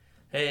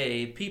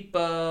Hey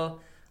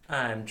people,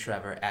 I'm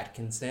Trevor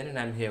Atkinson and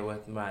I'm here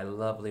with my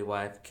lovely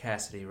wife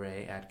Cassidy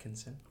Ray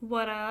Atkinson.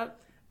 What up?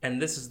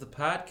 And this is the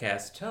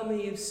podcast, Tell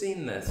Me You've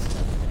Seen This,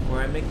 where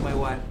I make my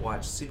wife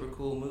watch super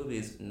cool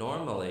movies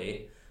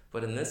normally,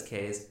 but in this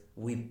case,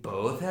 we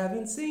both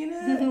haven't seen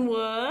it.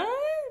 What?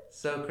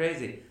 So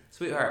crazy.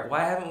 Sweetheart,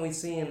 why haven't we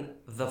seen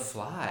The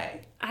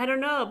Fly? I don't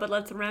know, but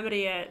let's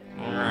remedy it.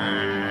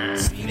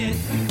 Seen it,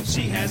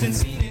 she hasn't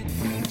seen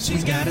it,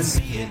 she's gotta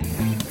see it.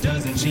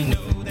 Doesn't she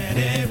know that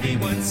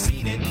everyone's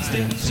seen it?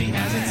 Still, she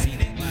hasn't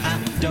seen it, I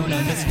don't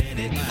understand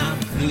it, I'm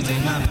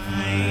losing my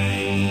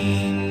mind.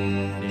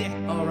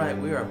 Alright,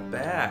 we are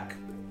back.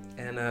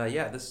 And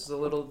this is a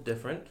little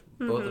different.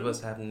 Both of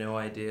us have no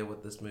idea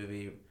what this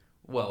movie...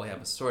 Well, we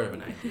have a sort of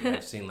an idea.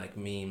 I've seen like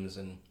memes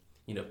and,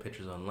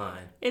 pictures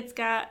online. It's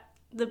got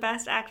the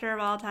best actor of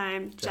all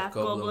time, Jeff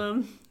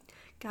Goldblum.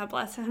 God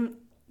bless him.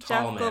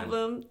 Tall Jeff man.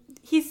 Goldblum.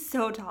 He's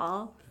so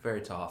tall. Very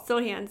tall. So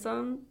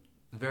handsome.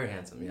 Very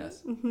handsome,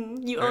 yes.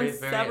 You Very, own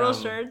very, several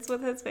shirts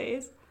with his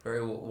face.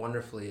 Very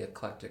wonderfully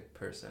eclectic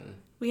person.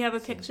 We have a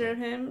picture of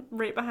him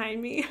right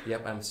behind me.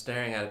 Yep, I'm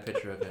staring at a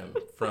picture of him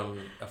from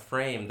a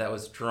frame that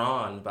was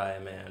drawn by a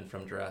man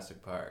from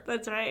Jurassic Park.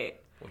 That's right.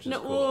 Which is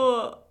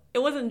cool. It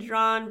wasn't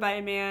drawn by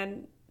a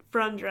man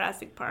from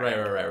Jurassic Park.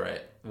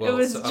 Right. Well, it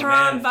was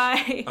drawn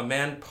by... A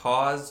man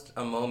paused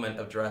a moment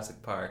of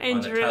Jurassic Park and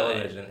on a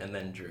television and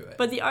then drew it.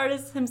 But the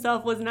artist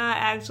himself was not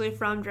actually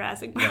from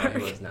Jurassic Park. No,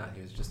 he was not.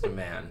 He was just a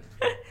man.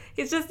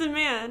 He's just a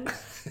man.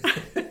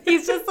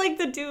 He's just like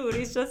the dude.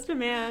 He's just a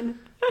man.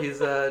 He's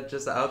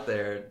just out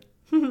there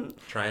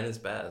trying his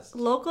best.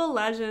 Local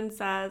legend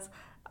says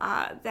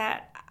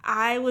that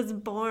I was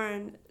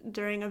born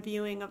during a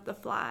viewing of The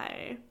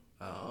Fly.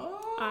 Oh.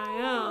 I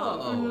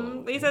know. Mm-hmm.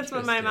 At least that's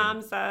what my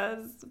mom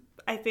says,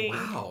 I think.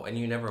 Wow, and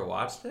you never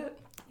watched it?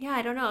 Yeah,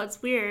 I don't know.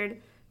 It's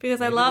weird because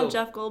I love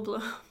Jeff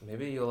Goldblum.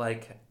 Maybe you'll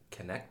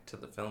connect to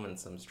the film in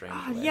some strange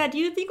way. Yeah, do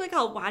you think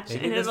I'll watch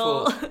it and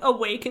will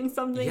awaken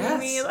something in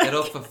me? Yes,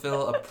 it'll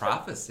fulfill a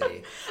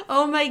prophecy.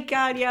 Oh my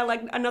god, yeah,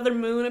 like another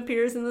moon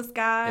appears in the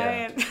sky.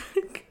 Yeah. And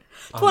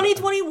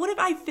 2020, what if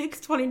I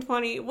fixed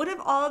 2020? What if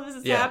all of this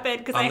has happened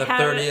because I haven't...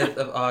 On the 30th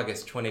of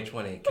August,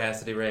 2020,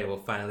 Cassidy Ray will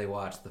finally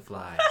watch The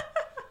Fly.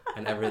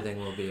 And everything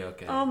will be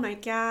okay. Oh my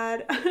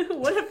god.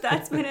 What if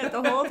that's been it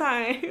the whole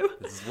time?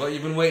 This is what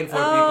you've been waiting for,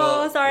 people.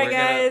 Oh, sorry,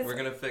 guys. We're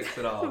gonna fix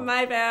it all.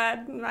 My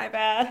bad.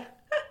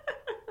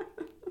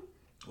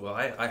 Well,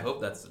 I hope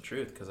that's the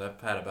truth, because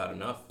I've had about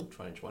enough of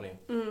 2020.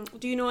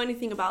 Do you know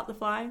anything about The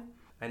Fly?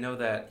 I know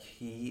that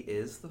he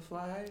is The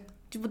Fly.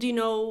 Do you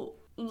know...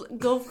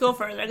 Go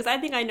further, because I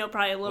think I know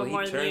probably a little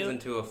more than you. He turns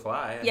into a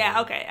fly.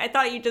 Yeah, okay. I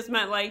thought you just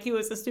meant he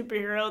was a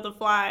superhero, The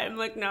Fly. I'm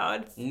like, no,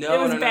 it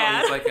was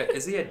bad. He's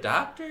is he a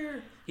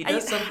doctor? He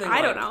does something.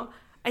 I don't know.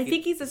 I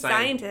think he's a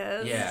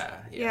scientist.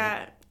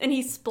 Yeah. And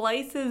he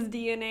splices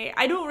DNA.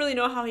 I don't really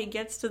know how he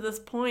gets to this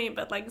point,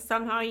 but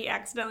somehow he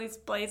accidentally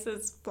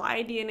splices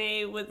fly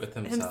DNA with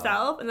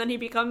himself, and then he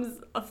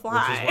becomes a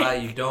fly. Which is why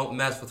you don't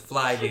mess with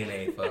fly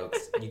DNA, folks.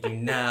 You do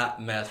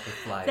not mess with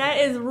fly DNA. That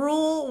is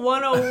rule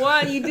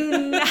 101. You do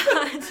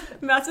not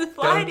mess with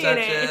fly don't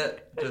DNA. Touch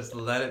it. Just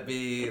let it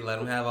be. Let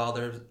them have all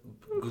their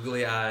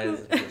googly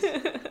eyes.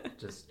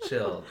 Just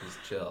chill.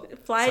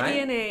 Fly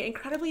DNA,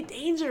 incredibly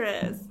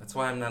dangerous. That's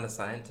why I'm not a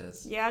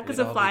scientist. Yeah, because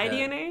of fly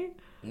DNA?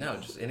 No,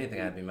 just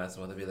anything I'd be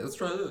messing with. I'd be like, let's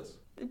try this.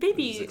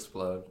 Baby, just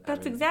explode.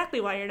 That's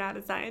exactly why you're not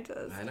a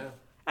scientist. I know.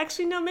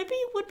 Actually, no, maybe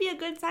you would be a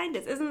good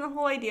scientist. Isn't the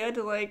whole idea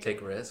to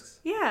take risks?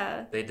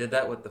 Yeah. They did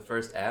that with the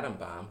first atom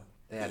bomb.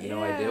 They had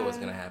no idea what was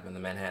going to happen. The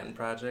Manhattan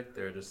Project,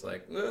 they were just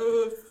like,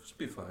 oh, it'll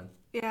be fun.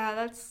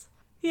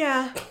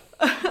 Yeah,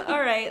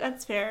 all right,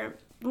 that's fair.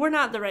 We're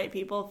not the right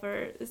people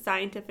for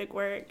scientific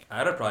work.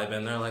 I'd have probably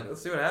been there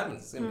let's see what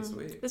happens. It's going to be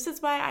sweet. This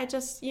is why I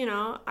just,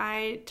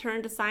 I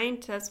turn to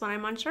scientists when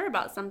I'm unsure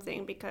about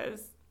something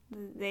because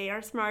they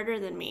are smarter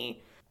than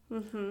me.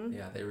 Mm-hmm.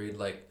 Yeah, they read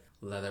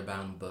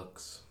leather-bound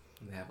books.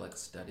 And they have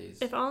studies.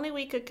 If only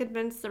we could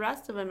convince the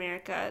rest of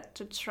America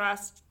to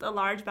trust the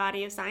large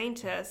body of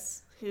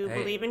scientists who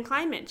believe in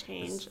climate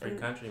change. It's a free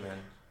country, man.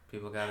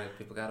 People gotta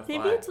fly.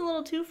 Maybe it's a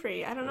little too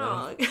free. I don't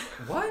know.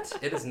 What?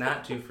 It is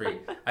not too free.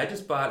 I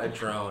just bought a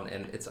drone,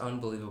 and it's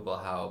unbelievable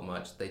how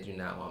much they do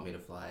not want me to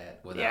fly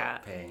it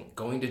without paying.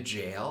 Going to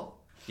jail?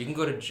 You can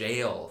go to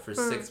jail for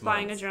 6 months. For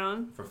flying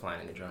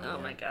a drone. Oh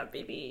my god,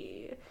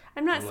 baby.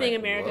 I'm not saying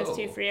America's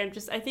too free.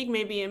 I think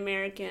maybe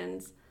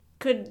Americans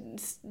could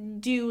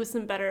do with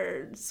some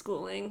better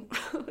schooling.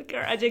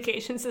 Our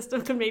education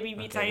system could maybe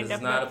be tightened up. This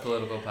is not a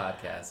political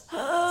podcast.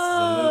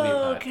 Oh, this is a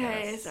movie podcast.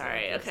 Okay,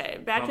 sorry. Okay,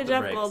 back to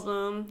Jeff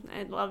Goldblum.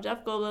 I love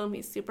Jeff Goldblum.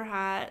 He's super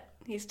hot.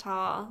 He's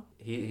tall.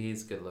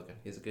 He's good looking.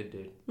 He's a good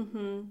dude.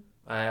 Mm-hmm.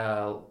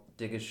 I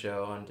dig his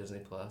show on Disney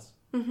Plus.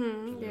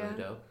 Mm-hmm. Which is really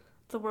dope.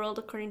 The World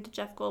According to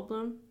Jeff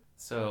Goldblum.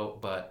 So,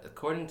 but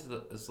according to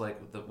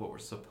what we're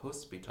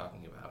supposed to be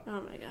talking about.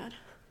 Oh my god.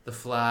 The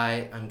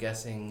Fly, I'm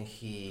guessing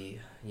he,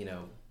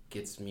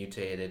 gets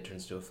mutated,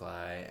 turns to a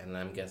fly, and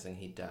I'm guessing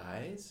he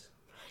dies.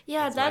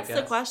 Yeah, that's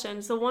the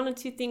question. So one of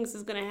two things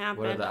is going to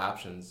happen. What are the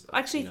options?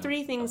 Actually,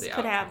 three things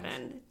could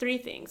happen. 3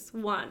 things.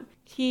 1,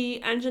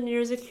 he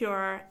engineers a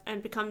cure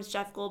and becomes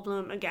Jeff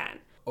Goldblum again.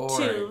 Or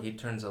 2, he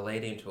turns a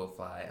lady into a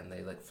fly and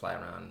they like fly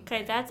around.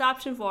 Okay, that's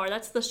option 4.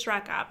 That's the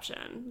Shrek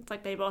option. It's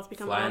like they both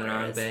become flying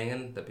around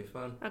banging. That'd be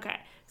fun. Okay,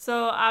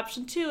 so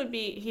option 2 would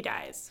be he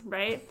dies,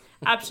 right?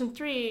 Option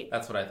 3.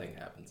 That's what I think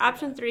happens.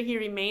 Option 3, he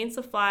remains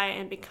a fly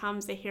and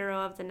becomes the hero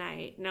of the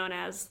night, known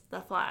as the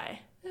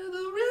Fly. The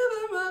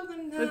rhythm of the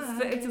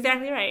night. It's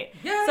exactly right.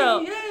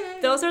 So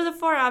those are the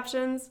 4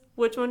 options.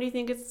 Which one do you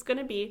think it's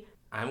gonna be?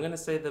 I'm going to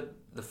say the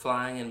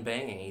flying and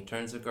banging. He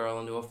turns a girl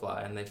into a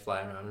fly and they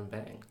fly around and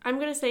bang. I'm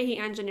going to say he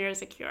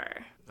engineers a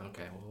cure.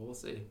 Okay, well, we'll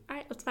see. All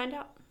right, let's find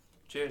out.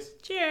 Cheers.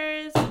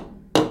 Cheers.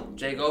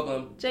 Jay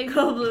Goldblum. Jay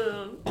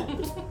Goldblum.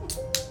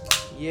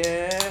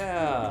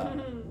 Yeah.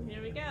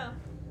 Here we go.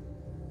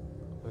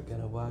 We're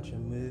going to watch a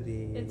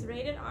movie. It's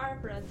rated R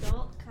for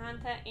adult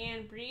content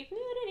and brief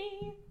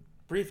nudity.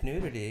 Brief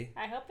nudity?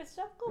 I hope it's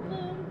Jeff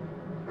Goldblum.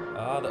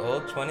 Oh, the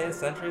old 20th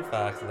Century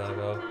Fox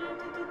logo.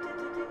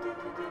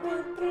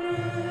 What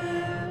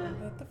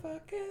the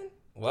fucking...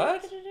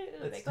 What?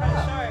 They cut it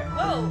short.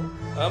 Whoa!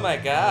 Oh my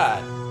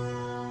god.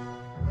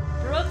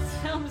 Brooks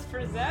Films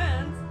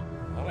presents.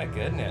 Oh my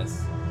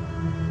goodness.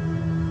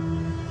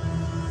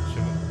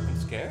 I'm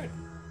scared.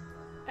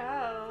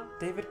 Oh.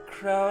 David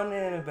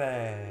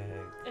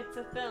Cronenberg. It's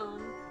a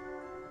film.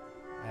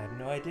 I had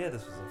no idea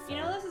this was a film. You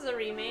know this is a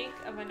remake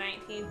of a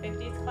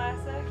 1950s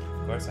classic?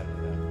 Of course I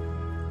knew that.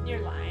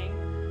 You're lying.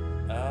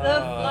 Oh, The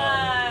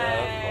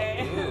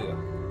Fly.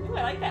 Ooh,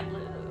 I like that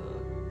blue.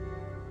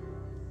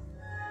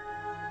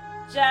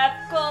 Jeff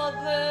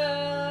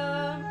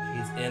Goldblum.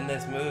 He's in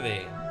this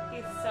movie.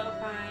 He's so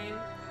fine.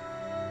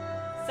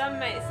 Some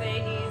might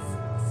say he's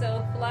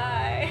so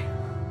fly.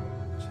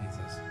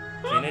 Jesus.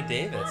 Gina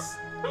Davis.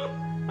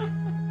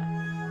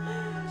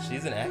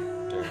 She's an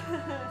actor.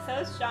 So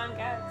is Sean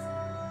Getz.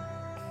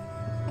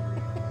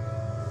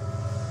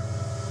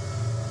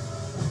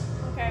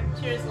 Okay,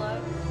 cheers,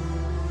 love.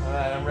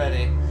 Alright, I'm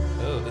ready.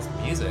 Ooh, this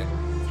music.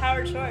 It's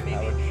Howard Shore, baby.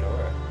 Howard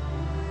Shore.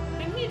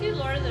 Didn't he do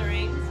Lord of the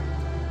Rings?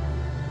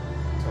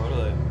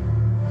 Totally.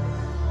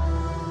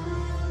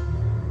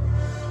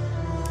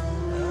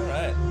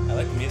 Alright, I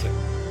like the music.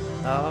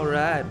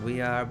 Alright,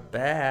 we are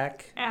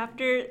back.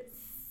 After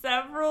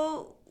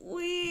several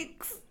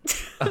weeks.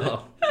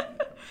 Oh.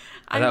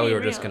 I thought we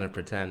were just going to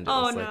pretend it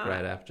was like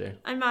right after.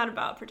 I'm not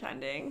about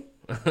pretending.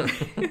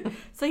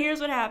 So here's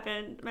what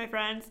happened, my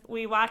friends.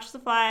 We watched The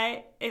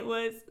Fly. It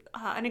was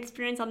an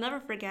experience I'll never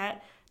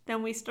forget.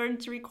 Then we started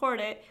to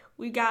record it.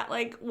 We got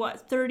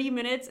 30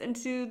 minutes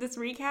into this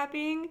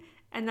recapping,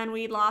 and then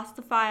we lost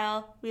the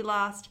file. We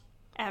lost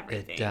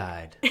everything. It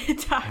died.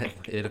 It died.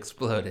 It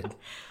exploded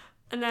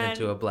and then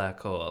into a black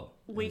hole.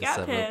 We got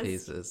several pissed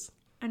pieces.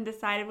 And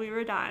decided we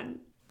were done.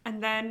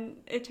 And then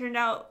it turned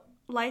out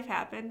life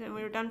happened, and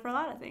we were done for a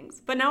lot of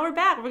things. But now we're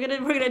back. We're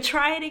gonna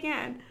try it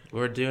again.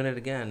 We're doing it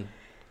again.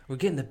 We're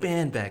getting the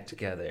band back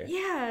together.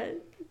 Yeah,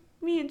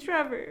 me and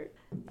Trevor.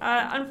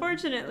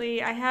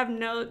 Unfortunately, I have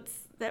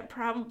notes that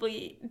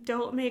probably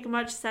don't make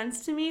much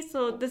sense to me,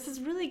 so this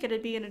is really going to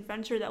be an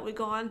adventure that we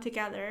go on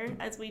together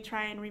as we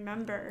try and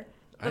remember.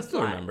 I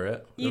still remember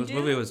it. This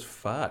movie was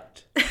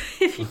fucked.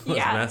 It was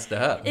messed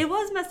up. It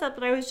was messed up,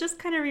 but I was just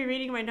kind of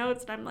rereading my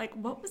notes, and I'm like,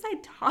 what was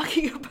I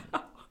talking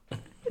about?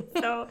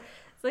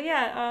 So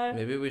yeah.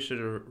 Maybe we should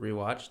have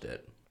rewatched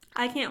it.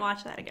 I can't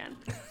watch that again.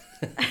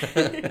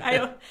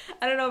 I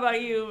don't know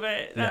about you,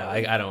 but no,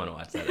 I don't want to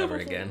watch that ever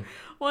again.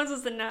 Once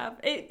is enough.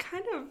 It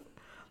kind of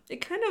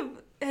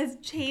has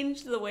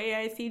changed the way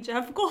I see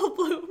Jeff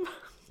Goldblum.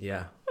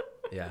 Yeah,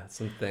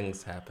 some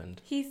things happened.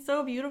 He's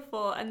so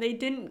beautiful, and they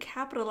didn't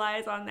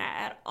capitalize on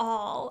that at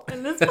all.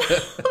 And this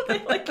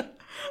they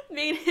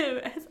made him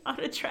as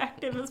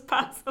unattractive as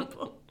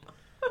possible.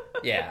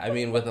 Yeah, I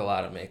mean, with a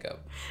lot of makeup.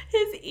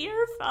 His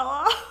ear fell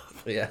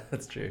off. Yeah,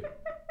 that's true.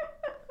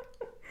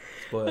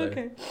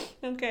 Spoiler.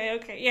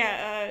 Okay.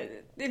 Yeah,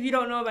 if you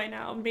don't know by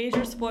now,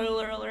 major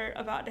spoiler alert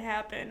about to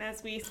happen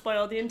as we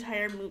spoil the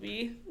entire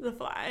movie, The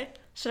Fly.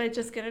 Should I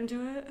just get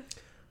into it?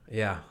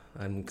 Yeah,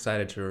 I'm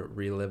excited to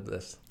relive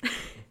this.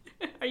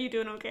 Are you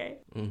doing okay?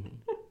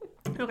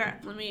 Mm-hmm. Okay,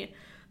 let me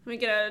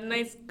get a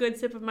nice good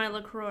sip of my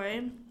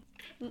LaCroix.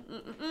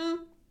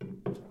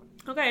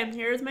 Okay,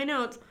 here's my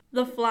notes.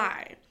 The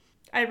Fly.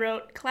 I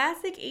wrote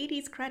classic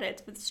 80s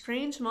credits with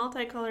strange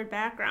multicolored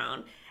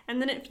background,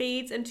 and then it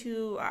fades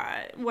into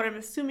what I'm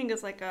assuming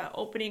is like a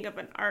opening of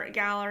an art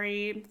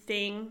gallery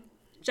thing.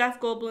 Jeff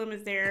Goldblum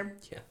is there.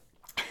 Yeah.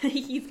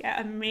 He's got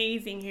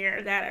amazing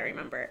hair, that I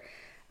remember.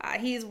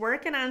 He's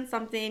working on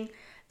something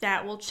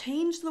that will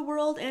change the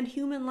world and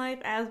human life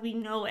as we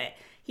know it.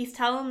 He's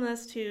telling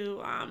this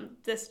to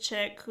this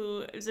chick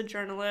who is a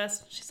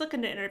journalist. She's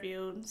looking to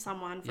interview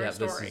someone for a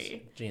story. This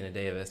is Gina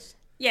Davis.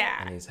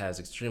 Yeah. And he has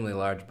extremely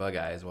large bug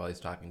eyes while he's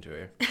talking to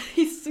her.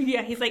 He's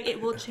like,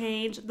 it will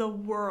change the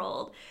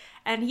world.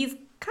 And he's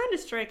kind of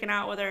striking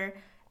out with her.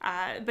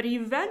 But he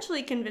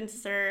eventually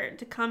convinces her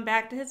to come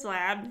back to his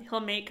lab.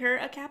 He'll make her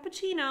a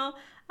cappuccino.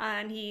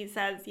 And he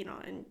says,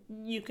 and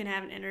you can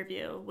have an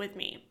interview with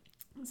me.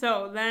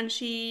 So then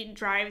she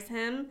drives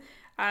him.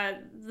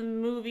 The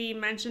movie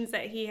mentions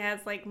that he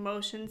has like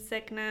motion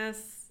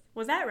sickness.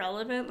 Was that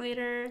relevant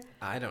later?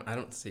 I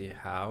don't see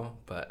how,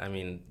 but I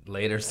mean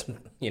later,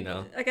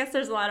 I guess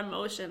there's a lot of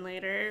motion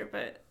later,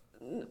 but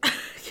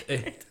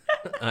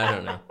I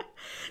don't know.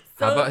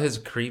 So, how about his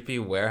creepy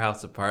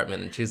warehouse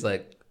apartment? And she's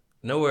like,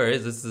 no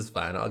worries, this is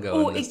fine. I'll go.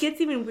 Oh, it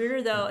gets even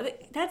weirder though.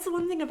 That's the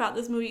one thing about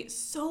this movie.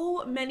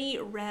 So many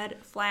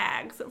red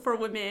flags for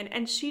women,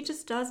 and she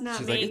just does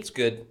not make it's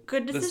good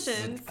decisions. This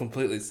is a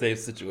completely safe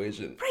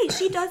situation. Right,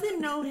 she doesn't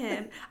know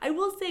him. I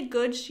will say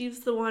good, she's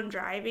the one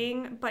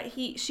driving, but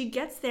she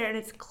gets there and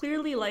it's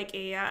clearly like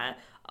a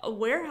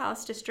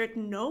warehouse district.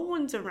 No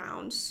one's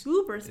around.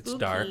 Super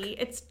spooky.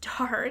 It's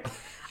dark.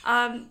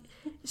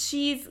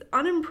 She's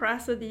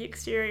unimpressed with the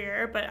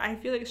exterior, but I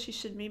feel like she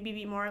should maybe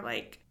be more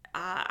like,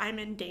 I'm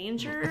in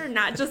danger,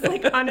 not just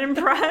like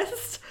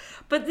unimpressed.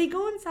 But they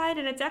go inside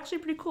and it's actually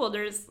pretty cool.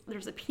 There's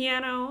a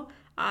piano.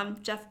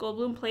 Jeff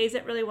Goldblum plays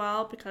it really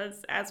well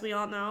because, as we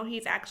all know,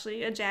 he's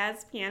actually a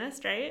jazz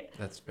pianist, right?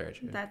 That's very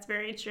true. That's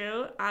very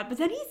true. But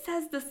then he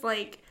says this,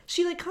 like,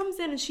 she like comes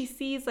in and she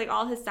sees like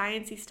all his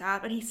sciencey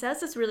stuff, and he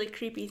says this really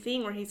creepy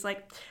thing where he's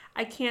like,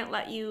 I can't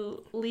let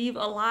you leave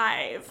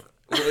alive.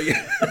 Well,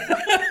 yeah.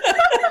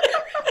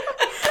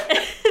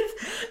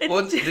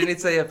 Well, didn't he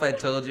say if I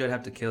told you I'd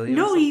have to kill you?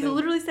 No, he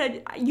literally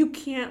said you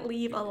can't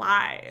leave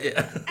alive.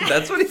 Yeah,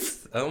 that's what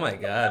he's. Oh my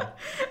god.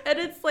 And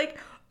it's like,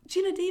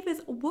 Geena Davis,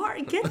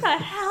 get the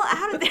hell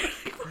out of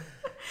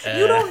there.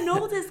 You don't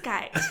know this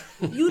guy.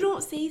 You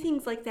don't say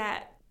things like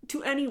that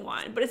to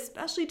anyone, but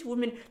especially to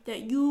women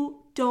that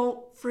you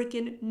don't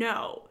freaking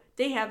know.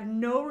 They have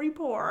no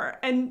rapport.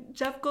 And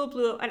Jeff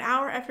Goldblum, an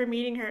hour after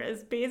meeting her,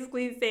 is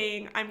basically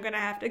saying, I'm going to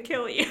have to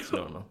kill you. It's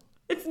normal.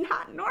 It's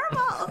not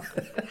normal.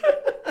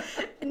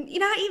 And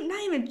not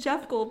even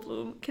Jeff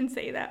Goldblum can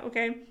say that,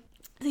 okay?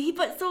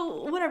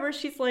 So whatever,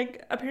 she's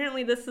like,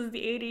 apparently this is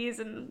the 80s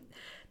and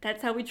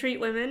that's how we treat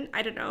women.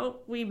 I don't know.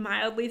 We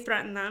mildly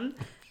threaten them.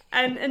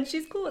 And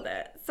she's cool with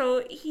it.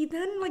 So he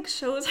then like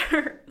shows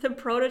her the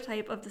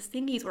prototype of this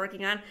thing he's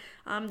working on.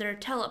 They're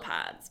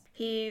telepods.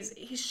 He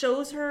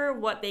shows her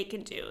what they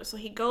can do. So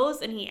he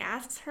goes and he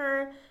asks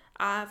her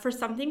for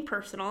something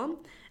personal.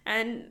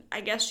 And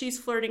I guess she's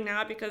flirting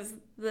now because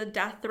the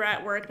death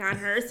threat worked on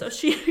her. So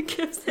she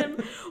gives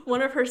him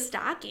one of her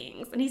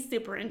stockings. And he's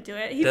super into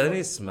it. Doesn't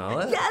he smell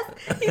it? Yes,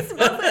 he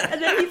smells it.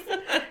 And then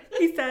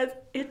he says,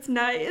 it's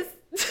nice.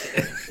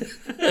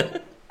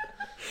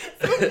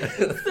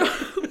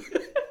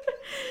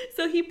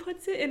 So he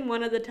puts it in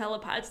one of the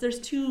telepods. There's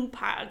 2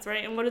 pods,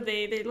 right? And what do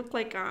they look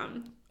like?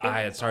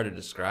 It's hard to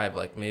describe.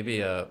 Like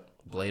maybe a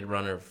Blade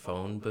Runner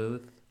phone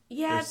booth.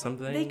 Yeah, or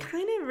something. They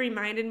kind of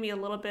reminded me a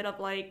little bit of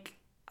like,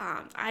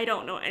 I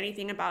don't know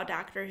anything about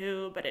Doctor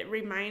Who, but it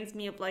reminds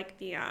me of like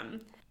the,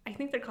 I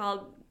think they're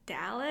called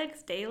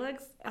Daleks.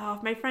 Oh,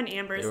 if my friend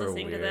Amber is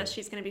listening to this,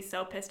 she's going to be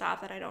so pissed off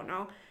that I don't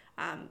know.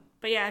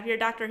 But yeah, if you're a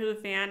Doctor Who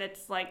fan,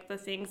 it's like the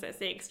things that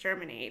say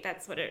exterminate.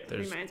 That's what it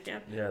reminds me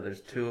of. Yeah,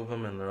 there's 2 of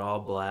them and they're all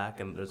black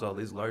and there's all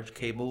these large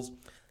cables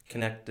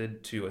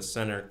connected to a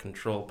center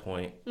control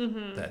point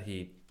that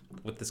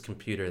with this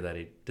computer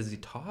does he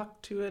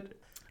talk to it?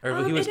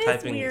 Or he was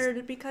typing. It is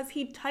weird because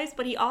he types,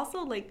 but he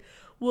also like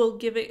will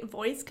give it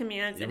voice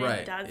commands and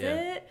it does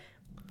it.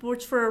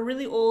 Which for a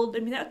really old,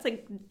 that's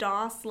like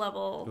DOS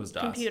level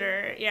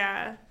computer.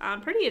 Yeah,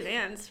 pretty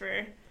advanced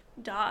for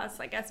DOS,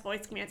 I guess,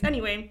 voice commands.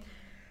 Anyway,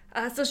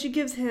 so she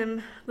gives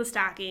him the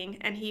stocking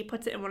and he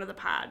puts it in one of the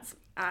pods.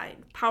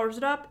 Powers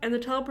it up and the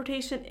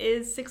teleportation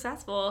is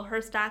successful.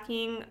 Her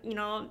stocking,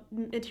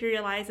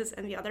 materializes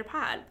in the other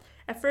pod.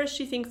 At first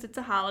she thinks it's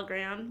a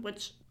hologram,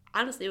 which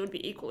honestly would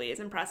be equally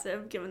as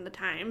impressive given the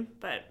time,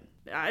 but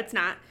it's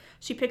not.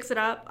 She picks it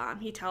up.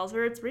 He tells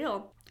her it's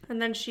real. And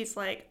then she's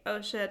like,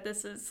 oh shit,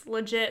 this is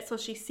legit. So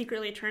she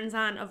secretly turns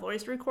on a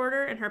voice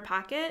recorder in her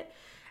pocket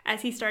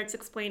as he starts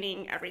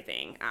explaining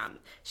everything.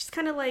 She's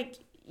kind of like,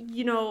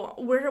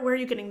 where are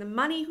you getting the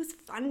money? Who's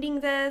funding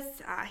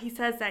this? He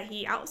says that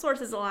he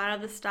outsources a lot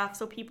of the stuff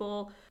so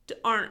people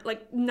aren't,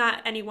 like,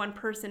 not any one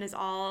person is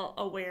all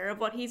aware of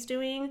what he's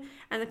doing.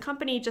 And the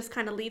company just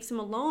kind of leaves him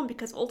alone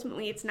because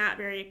ultimately it's not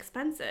very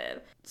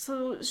expensive.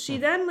 So she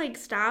then, like,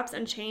 stops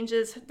and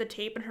changes the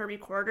tape in her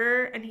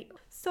recorder. And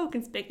so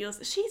conspicuous.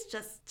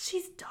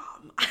 She's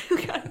dumb.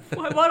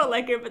 I want to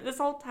like her, but this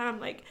whole time I'm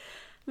like,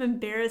 I'm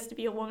embarrassed to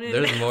be a woman.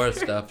 There's more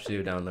stuff,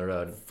 too, down the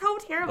road. So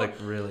terrible. Like,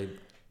 really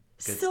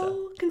good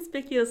so stuff.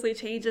 Conspicuously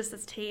changes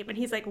this tape, and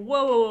he's like,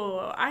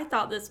 whoa, I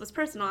thought this was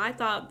personal. I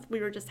thought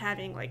we were just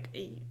having, like,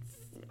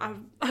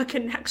 a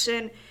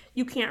connection.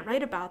 You can't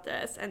write about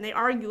this. And they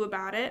argue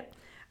about it.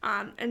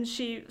 And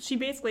she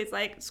basically is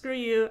like, screw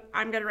you,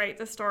 I'm going to write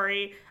the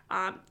story.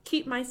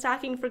 Keep my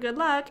stocking for good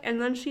luck.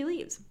 And then she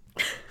leaves.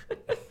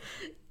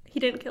 He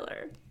didn't kill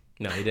her.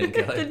 No, he didn't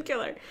kill her. Didn't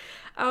kill her.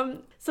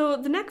 So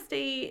the next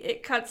day,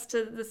 it cuts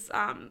to this,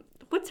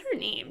 what's her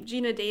name?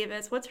 Geena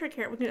Davis. What's her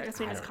character? I guess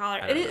we can just call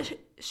her.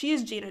 She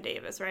is Geena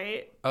Davis,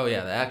 right? Oh,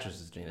 yeah, the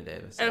actress is Geena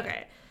Davis. Yeah.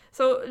 Okay.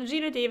 So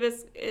Geena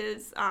Davis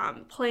is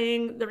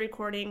playing the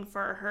recording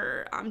for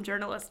her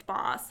journalist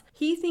boss.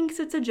 He thinks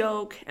it's a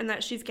joke and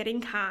that she's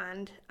getting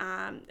conned.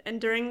 And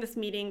during this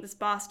meeting, this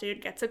boss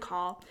dude gets a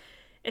call.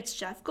 It's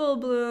Jeff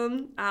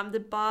Goldblum. The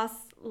boss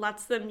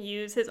lets them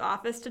use his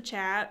office to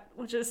chat,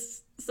 which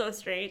is so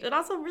strange. And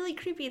also really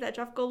creepy that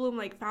Jeff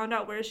Goldblum found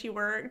out where she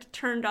worked,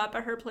 turned up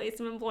at her place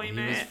of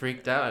employment. He was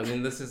freaked out. I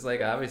mean, this is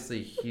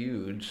obviously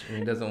huge, and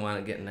he doesn't want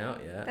it getting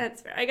out yet.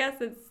 That's fair. I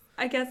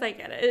guess I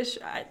get it.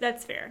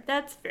 That's fair.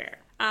 That's fair.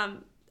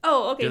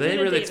 Oh, okay. Do they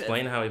Geena really Davis.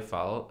 explain how he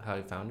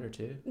found her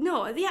too?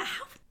 No. Yeah.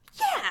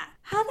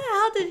 How the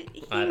hell did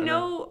he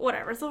know?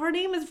 Whatever. So her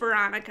name is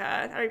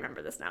Veronica. I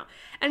remember this now.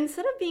 And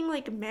instead of being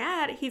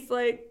mad, he's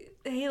like,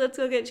 "Hey, let's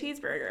go get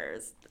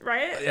cheeseburgers,"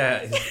 right?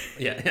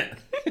 Yeah.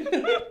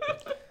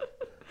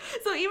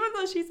 So even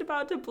though she's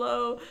about to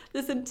blow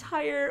this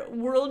entire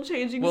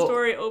world-changing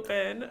story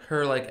open,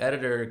 her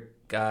editor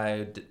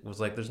guy was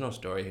like, "There's no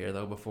story here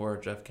though." Before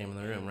Jeff came in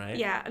the room, right?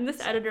 Yeah, and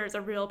this editor is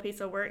a real piece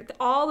of work.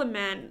 All the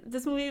men.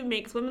 This movie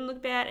makes women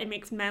look bad. It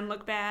makes men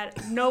look bad.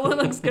 No one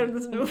looks good in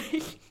this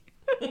movie.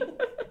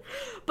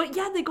 But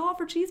yeah, they go out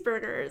for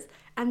cheeseburgers,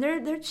 and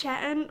they're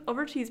chatting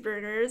over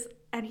cheeseburgers,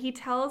 and he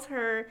tells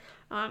her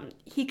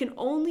he can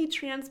only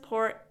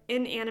transport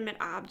inanimate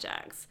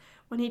objects.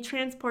 When he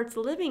transports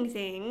living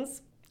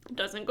things, it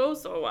doesn't go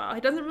so well.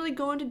 He doesn't really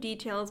go into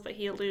details, but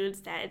he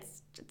alludes that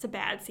it's a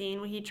bad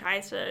scene when he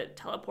tries to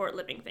teleport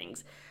living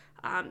things.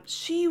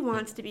 She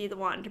wants to be the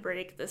one to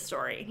break the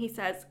story, and he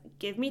says,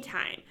 "Give me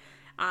time.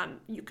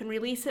 You can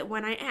release it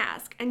when I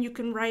ask, and you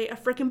can write a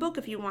freaking book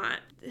if you want."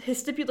 His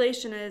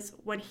stipulation is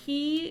when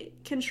he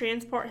can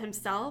transport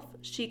himself,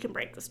 she can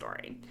break the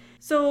story.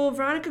 So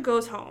Veronica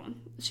goes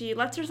home. She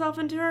lets herself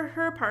into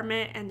her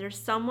apartment, and there's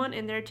someone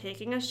in there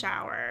taking a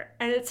shower,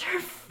 and it's her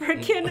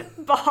freaking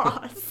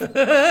boss.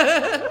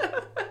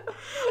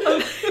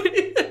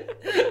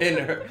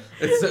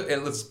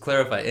 Let's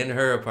clarify, in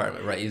her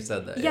apartment, right? You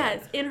said that.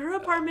 Yes, in her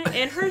apartment,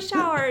 in her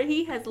shower,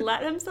 he has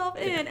let himself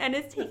in and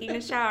is taking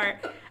a shower.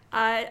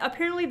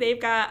 Apparently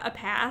they've got a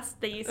past.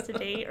 They used to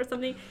date or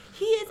something.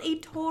 He is a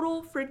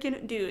total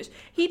freaking douche.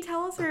 He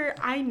tells her,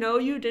 "I know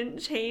you didn't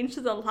change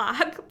the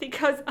lock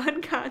because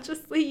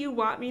unconsciously you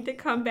want me to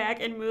come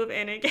back and move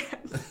in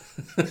again."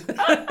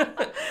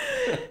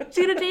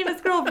 Geena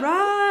Davis, girl,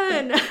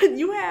 run!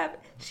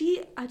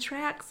 She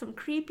attracts some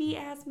creepy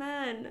ass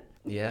men.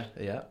 Yeah.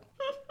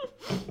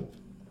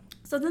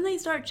 So then they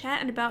start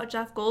chatting about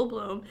Jeff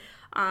Goldblum.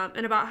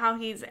 And about how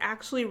he's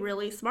actually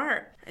really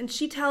smart. And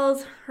she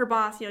tells her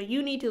boss,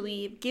 "You need to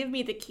leave. Give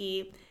me the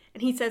key."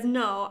 And he says,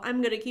 "No, I'm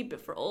going to keep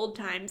it for old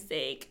time's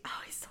sake."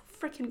 Oh, he's so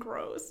freaking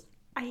gross.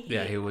 I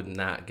hate he would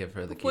not give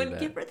her the key Wouldn't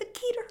back. give her the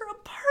key to her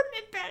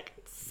apartment back.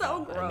 It's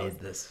so gross. I need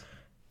this.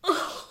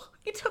 Ugh,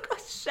 he took a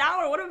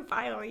shower. What a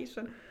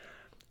violation.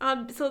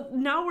 So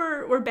now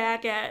we're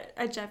back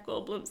at Jeff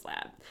Goldblum's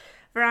lab.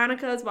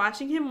 Veronica is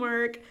watching him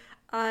work.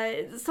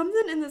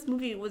 Something in this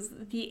movie was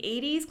the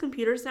 80s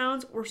computer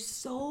sounds were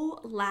so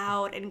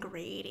loud and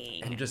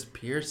grating. And just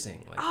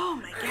piercing. Oh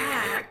my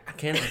God. I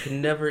could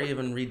never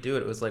even redo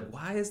it. It was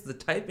why is the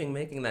typing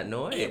making that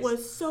noise? It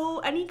was so,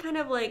 any kind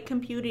of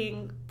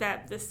computing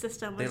that the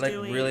system was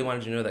doing. They really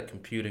wanted you to know that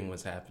computing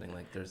was happening.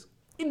 Computers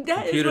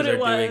are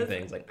doing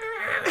things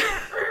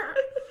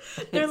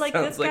They're like,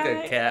 sounds this guy.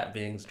 like a cat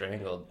being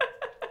strangled.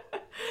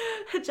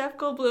 Jeff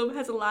Goldblum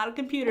has a lot of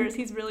computers.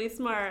 He's really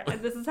smart,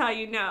 and this is how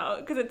you know,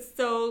 because it's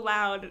so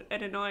loud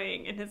and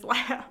annoying in his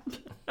lab.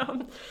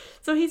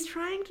 So he's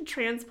trying to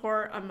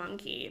transport a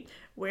monkey.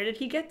 Where did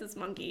he get this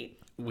monkey?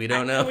 We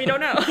don't know. We don't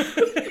know.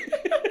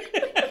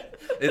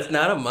 It's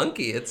not a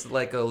monkey. It's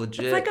like a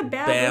legit it's like a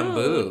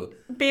bamboo.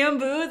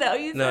 Bamboo? Is that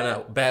what you said?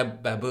 No.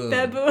 Baboon.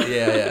 Baboon.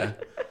 Yeah.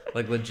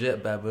 Like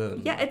legit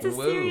baboon. Yeah, it's a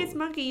serious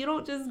monkey. You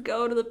don't just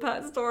go to the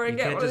pet store and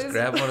get one of those. You can't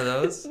just grab one of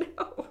those?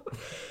 No.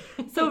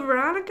 So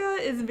Veronica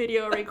is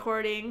video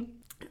recording.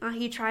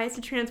 He tries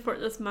to transport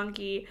this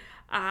monkey.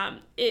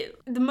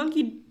 The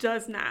monkey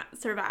does not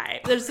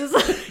survive. There's this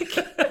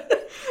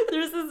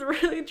there's this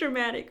really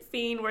dramatic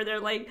scene where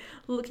they're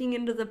looking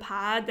into the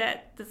pod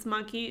that this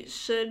monkey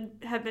should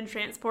have been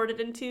transported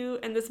into,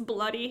 and this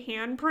bloody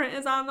handprint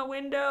is on the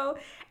window,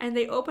 and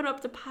they open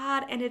up the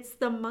pod and it's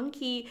the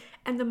monkey,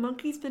 and the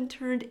monkey's been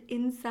turned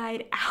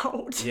inside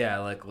out. Yeah,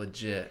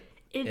 legit.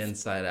 It's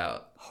inside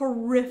out.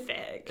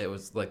 Horrific. It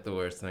was the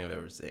worst thing I've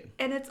ever seen.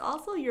 And it's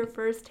also your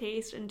first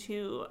taste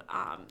into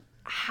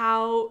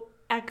how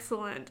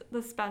excellent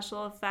the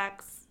special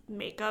effects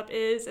makeup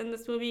is in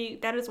this movie.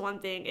 That is one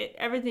thing.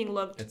 Everything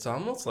looked It's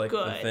almost like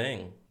good. The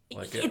Thing.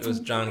 It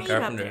was John right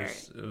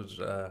Carpenter's. It was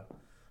a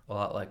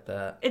lot like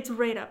that. It's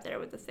right up there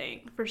with The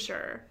Thing, for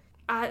sure.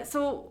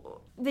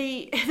 So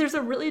there's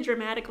a really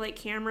dramatic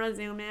camera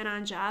zoom in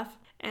on Jeff,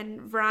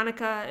 and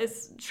Veronica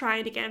is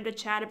trying to get him to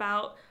chat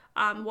about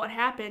what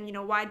happened,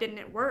 why didn't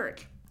it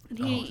work? And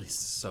he's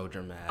so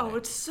dramatic. Oh,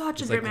 it's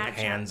such a he's dramatic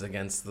hands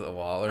against the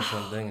wall or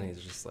something, and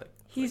he's just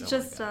he's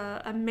just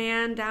a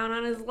man down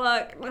on his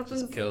luck.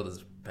 Just killed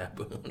his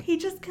baboon. He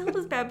just killed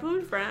his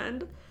baboon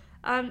friend.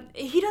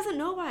 He doesn't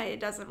know why it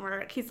doesn't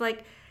work. He's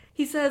like,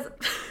 He says,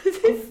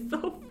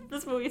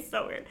 this movie is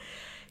so weird.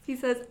 He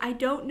says, I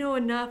don't know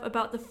enough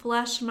about the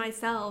flesh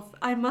myself.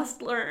 I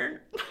must learn.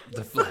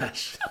 The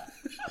flesh.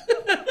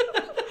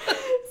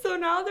 So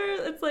now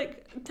it's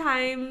like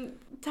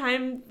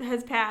time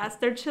has passed.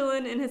 They're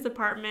chilling in his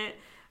apartment,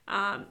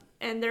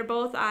 and they're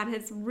both on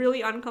his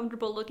really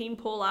uncomfortable looking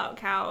pull-out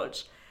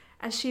couch.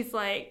 And she's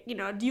like,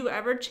 do you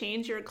ever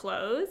change your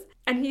clothes?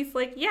 And he's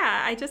like,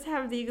 yeah, I just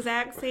have the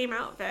exact same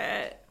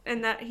outfit.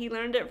 And that he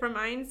learned it from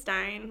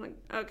Einstein. Like,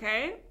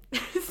 okay.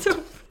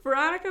 So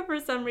Veronica, for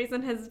some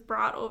reason, has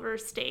brought over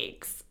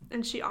steaks.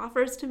 And she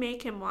offers to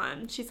make him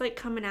one. She's like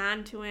coming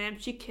on to him.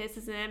 She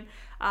kisses him.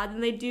 Then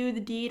they do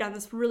the deed on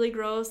this really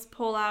gross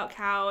pull-out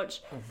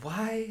couch.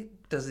 Why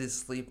does he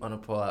sleep on a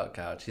pull-out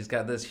couch? He's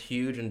got this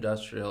huge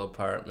industrial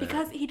apartment.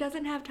 Because he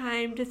doesn't have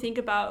time to think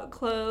about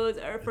clothes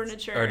or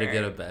furniture. Or to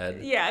get a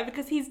bed. Yeah,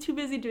 because he's too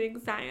busy doing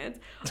science.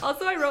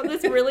 Also, I wrote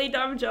this really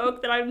dumb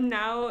joke that I'm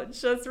now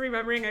just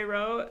remembering I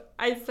wrote.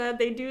 I said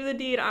they do the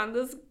deed on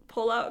this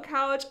pull-out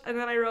couch, and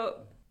then I wrote,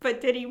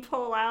 but did he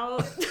pull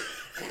out?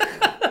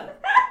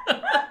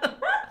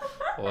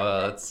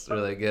 Wow, that's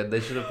really good. They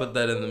should have put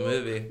that in the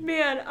movie.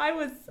 Man, I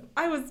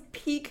was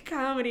peak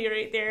comedy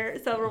right there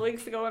several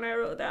weeks ago when I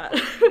wrote that.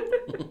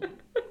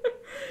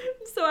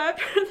 So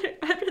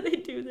after they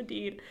do the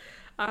deed,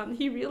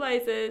 he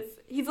realizes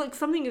he's like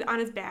something on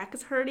his back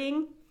is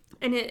hurting,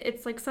 and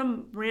it's like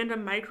some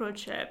random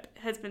microchip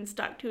has been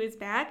stuck to his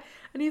back,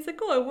 and he's like,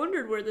 oh, I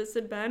wondered where this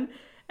had been,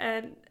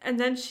 and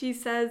then she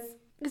says,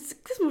 this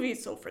movie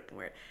is so freaking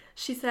weird.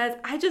 She says,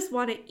 I just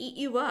want to eat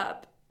you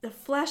up. The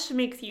flesh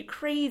makes you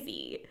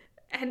crazy.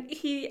 And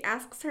he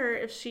asks her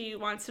if she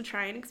wants to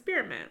try an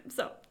experiment.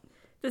 So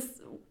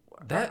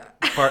that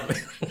part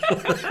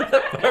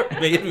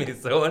made me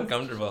so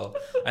uncomfortable.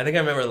 I think I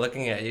remember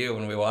looking at you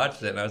when we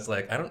watched it, and I was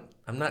like,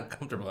 I'm not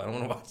comfortable. I don't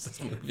want to watch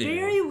this movie.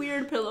 Very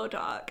weird pillow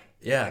talk.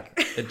 Yeah,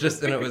 it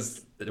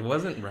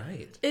wasn't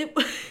right.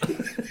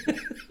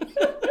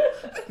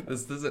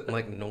 This isn't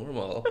like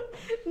normal.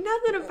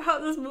 Nothing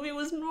about this movie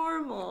was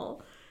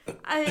normal.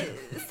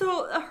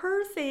 So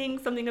her saying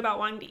something about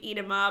wanting to eat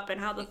him up and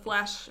how the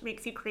flesh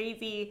makes you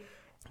crazy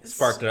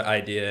sparked an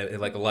idea,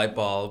 like a light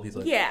bulb. He's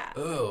like, yeah.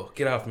 Oh,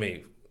 get off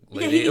me,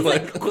 lady. Yeah, he's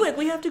like, quick,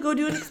 we have to go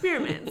do an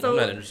experiment. So I'm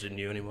not interested in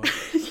you anymore.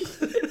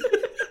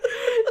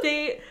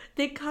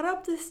 They cut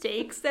up the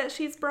steaks that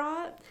she's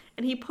brought,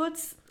 and he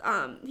puts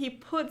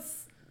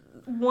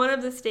one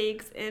of the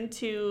steaks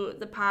into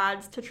the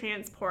pods to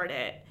transport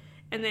it.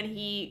 And then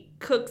he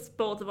cooks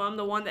both of them,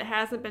 the one that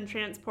hasn't been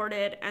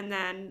transported and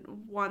then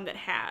one that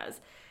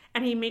has.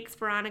 And he makes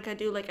Veronica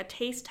do like a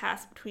taste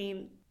test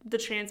between the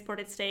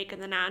transported steak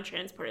and the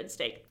non-transported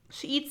steak.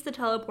 She eats the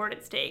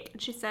teleported steak,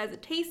 and she says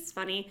it tastes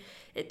funny.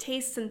 It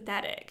tastes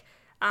synthetic.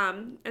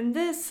 And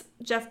this,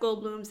 Jeff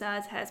Goldblum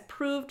says, has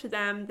proved to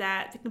them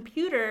that the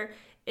computer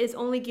is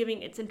only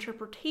giving its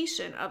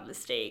interpretation of the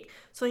steak.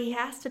 So he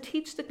has to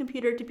teach the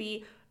computer to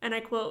be, and I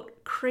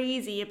quote,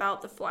 crazy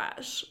about the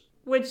flesh,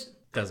 which...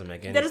 Doesn't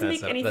make any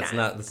sense. That's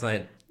not the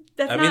science.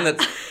 That's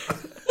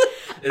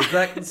is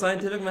that the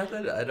scientific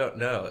method? I don't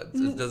know.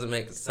 It doesn't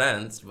make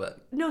sense,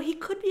 but no, he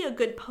could be a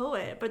good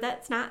poet, but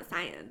that's not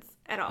science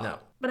at all. No.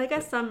 But I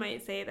guess some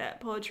might say that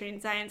poetry and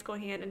science go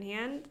hand in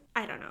hand.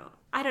 I don't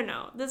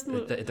know. This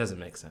movie. It doesn't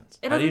make sense.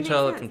 How do you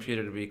tell a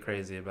computer to be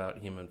crazy about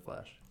human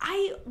flesh?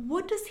 I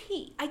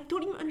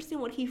don't even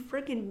understand what he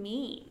friggin'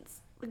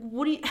 means. Like,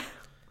 what do you?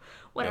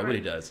 Whatever.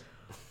 Nobody does.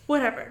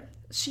 Whatever.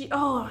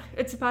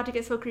 It's about to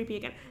get so creepy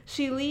again.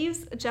 She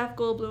leaves Jeff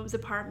Goldblum's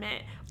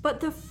apartment,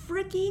 but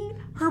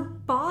her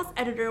boss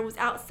editor was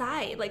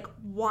outside, like,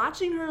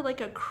 watching her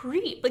like a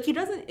creep. Like, he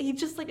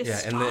just like is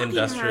stalking her. Yeah, in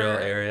the industrial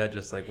area,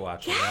 just like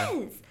watching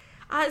her.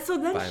 Yes. So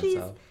then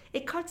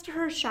it cuts to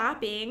her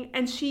shopping,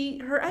 and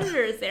her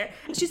editor is there,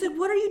 and she's like,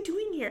 what are you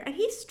doing here? And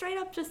he straight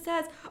up just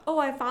says, oh,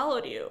 I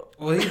followed you.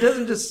 Well, he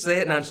doesn't just say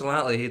it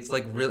nonchalantly. He's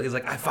like,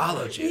 I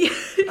followed you.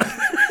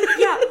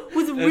 Yeah,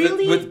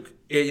 with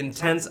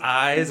intense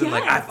eyes and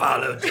like, I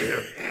followed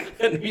you.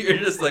 And you're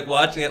just like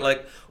watching it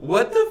like,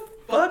 what the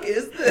fuck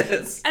is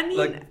this? I mean,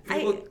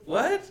 like,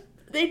 what?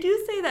 They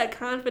do say that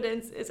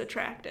confidence is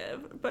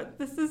attractive, but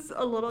this is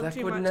a little too much.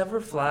 That would never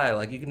fly.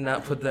 Like, you could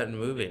not put that in a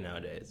movie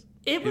nowadays.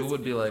 People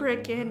would be like,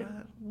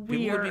 freaking weird.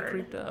 People would be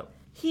creeped up.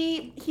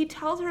 He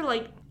tells her,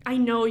 like, I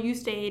know you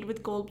stayed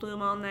with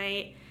Goldblum all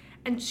night.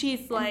 And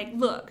she's like,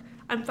 look,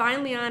 I'm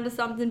finally on to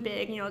something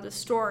big, the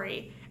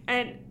story.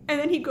 And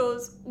then he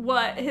goes,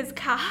 what, his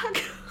cock?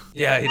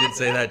 Yeah, he did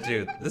say that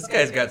too. This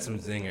guy's got some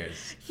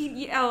zingers. He's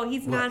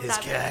nonstop. His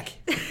cock?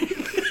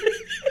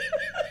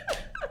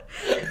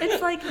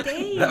 It's like,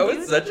 dang, that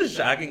was such a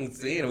shocking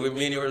scene. Me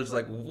and you were just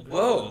like,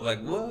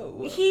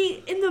 whoa.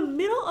 He, in the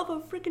middle of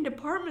a freaking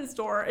department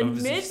store,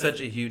 admits... It was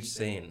such a huge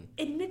scene.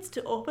 Admits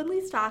to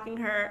openly stalking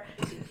her,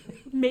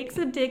 makes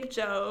a dick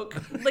joke.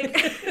 Like,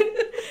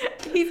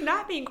 he's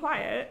not being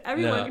quiet.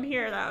 Everyone can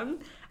hear them.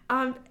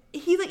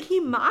 He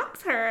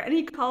mocks her, and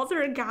he calls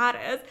her a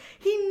goddess.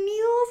 He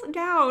kneels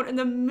down in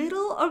the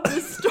middle of the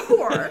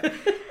store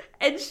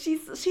And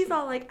she's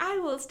all like, I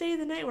will stay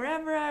the night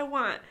wherever I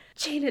want.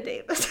 Jada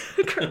Davis,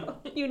 girl,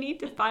 you need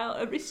to file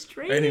a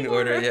restraining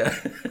order. Yeah.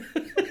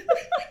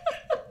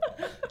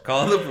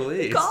 Call the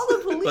police. Call the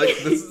police. Like,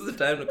 this is the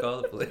time to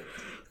call the police.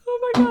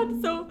 Oh my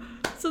God.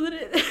 So then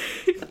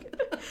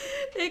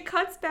it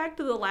cuts back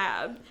to the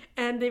lab,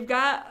 and they've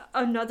got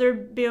another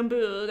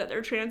bamboo that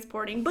they're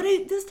transporting, but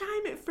this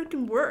time it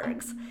freaking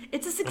works.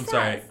 It's a success. I'm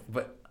sorry,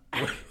 but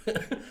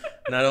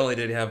not only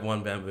did he have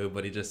one bamboo,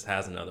 but he just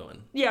has another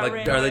one. Yeah, like,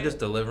 right. Are they just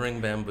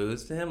delivering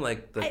bamboos to him,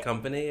 like the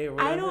company or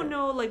whatever? I don't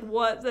know, like,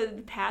 what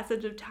the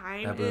passage of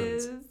time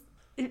Baboons.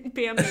 is.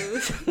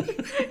 Bamboos.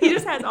 He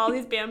just has all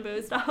these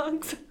bamboo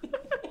stalks.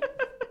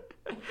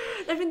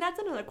 I mean, that's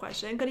another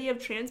question. Could he have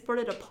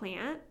transported a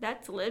plant?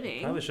 That's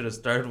living. Probably should have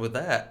started with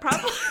that.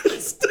 Probably.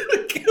 Instead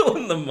of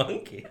killing the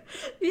monkey.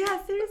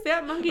 Yeah, seriously,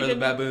 that monkey Or the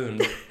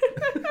baboon.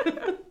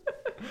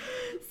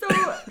 So,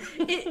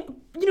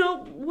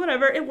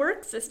 whatever, it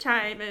works this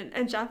time.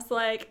 And Jeff's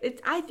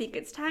like, I think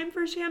it's time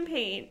for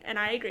champagne. And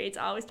I agree, it's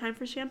always time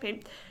for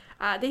champagne.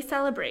 They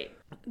celebrate.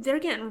 They're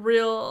getting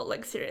real,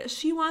 like, serious.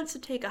 She wants to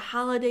take a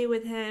holiday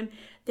with him.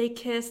 They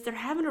kiss. They're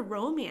having a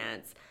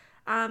romance.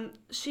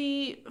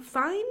 She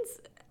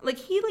finds, like,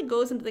 he, like,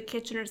 goes into the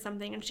kitchen or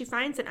something, and she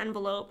finds an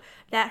envelope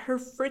that her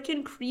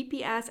freaking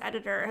creepy-ass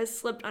editor has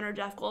slipped under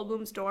Jeff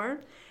Goldblum's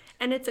door.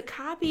 And it's a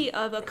copy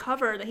of a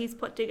cover that he's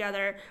put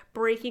together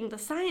breaking the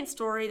science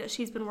story that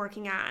she's been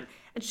working on.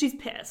 And she's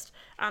pissed.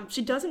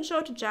 She doesn't show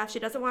it to Jeff. She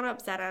doesn't want to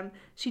upset him.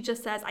 She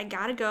just says, I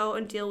gotta go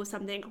and deal with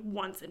something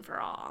once and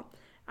for all.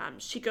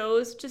 She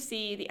goes to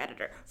see the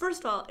editor.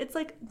 First of all, it's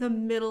like the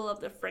middle of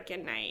the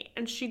frickin' night.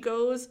 And she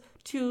goes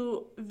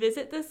to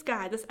visit this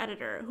guy, this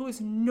editor, who's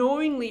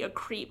knowingly a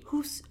creep,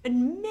 who's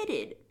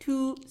admitted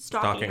to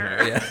stalking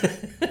her. Yeah.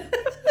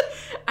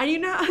 I do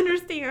not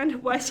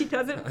understand why she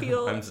doesn't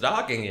feel... I'm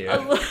stalking you.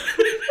 What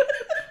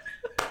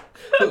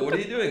are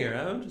you doing here?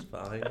 I'm just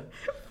following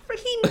you.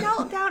 He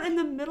knelt down in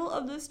the middle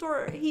of the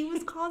store. He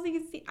was causing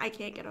a scene. I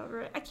can't get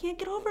over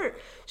it.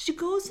 She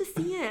goes to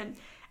see him,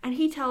 and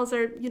he tells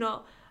her,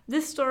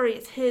 this story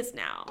is his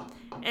now.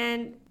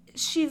 And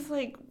she's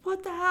like,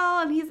 what the hell?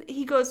 And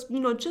he goes,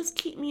 just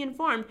keep me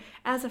informed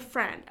as a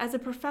friend, as a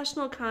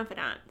professional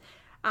confidant.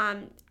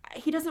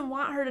 He doesn't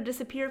want her to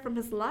disappear from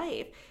his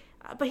life.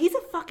 But he's a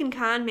fucking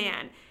con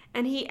man.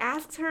 And he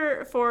asks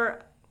her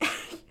for...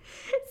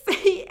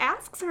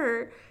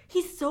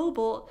 he's so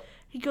bold.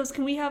 He goes,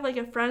 can we have, like,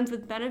 a friends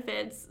with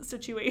benefits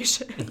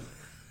situation?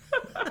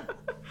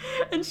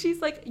 And she's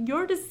like,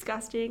 you're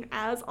disgusting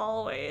as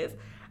always.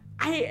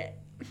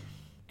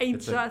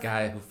 It's a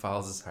guy who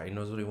follows his heart. He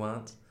knows what he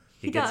wants.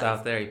 He gets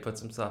out there. He puts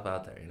himself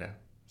out there,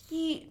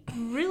 He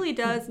really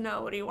does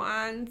know what he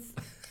wants.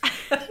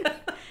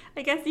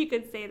 I guess you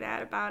could say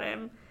that about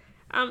him.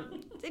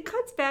 It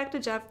cuts back to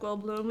Jeff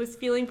Goldblum, who's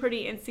feeling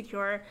pretty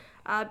insecure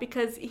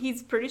because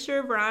he's pretty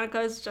sure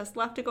Veronica's just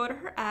left to go to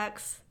her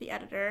ex, the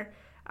editor,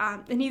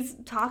 and he's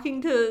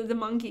talking to the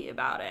monkey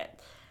about it.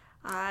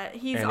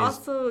 He's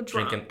also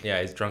drunk.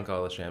 He's drunk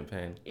all the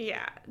champagne.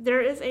 Yeah,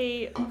 there is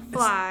a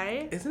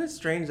fly. Isn't it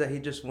strange that he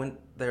just went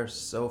there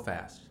so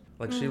fast?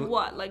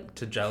 Like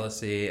to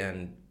jealousy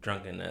and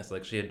drunkenness.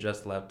 Like she had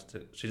just left.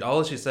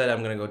 All she said,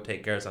 I'm gonna go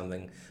take care of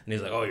something, and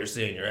he's like, oh, you're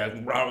seeing your ex,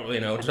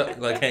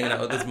 like hanging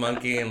out with this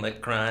monkey and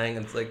like crying,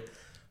 and it's like,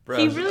 bro.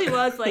 He really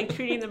was like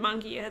treating the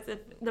monkey as if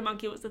the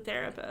monkey was a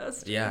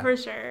therapist. Yeah, for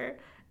sure.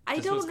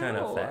 It was kind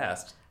of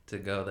fast to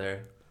go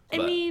there. I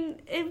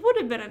mean, it would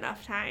have been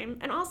enough time.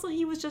 And also,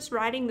 he was just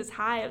riding this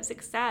high of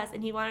success,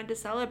 and he wanted to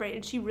celebrate,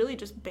 and she really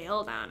just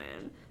bailed on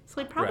him.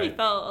 So he probably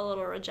felt a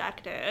little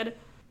rejected.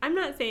 I'm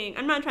not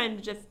trying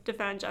to just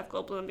defend Jeff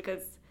Goldblum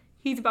because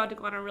he's about to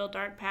go on a real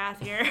dark path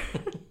here.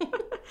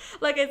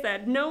 Like I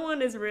said, no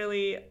one is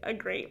really a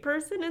great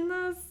person in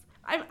this.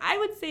 I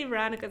would say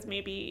Veronica's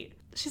maybe,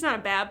 she's not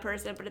a bad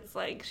person, but it's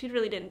like she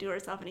really didn't do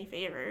herself any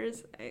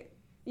favors.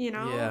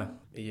 Yeah.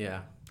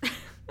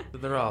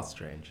 They're all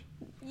strange.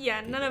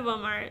 Yeah, none of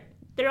them are.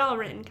 They're all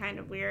written kind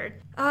of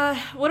weird.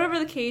 Whatever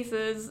the case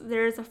is,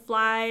 there's a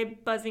fly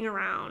buzzing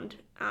around.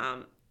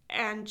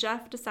 And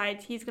Jeff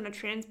decides he's going to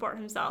transport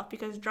himself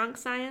because drunk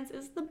science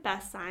is the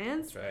best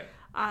science. That's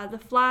right. The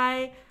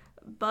fly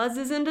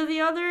buzzes into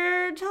the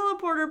other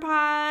teleporter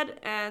pod,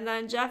 and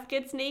then Jeff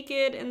gets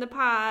naked in the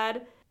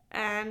pod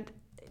and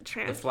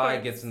transports. The fly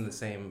gets in the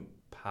same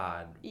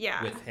pod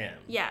with him.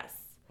 Yes.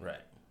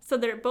 Right. So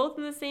they're both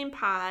in the same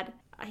pod.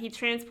 He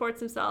transports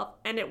himself,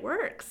 and it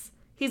works.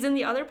 He's in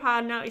the other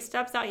pod now. He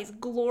steps out. He's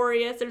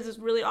glorious. There's this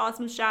really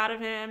awesome shot of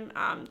him.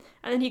 And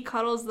then he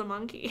cuddles the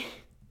monkey.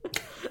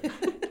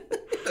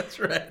 That's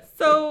right.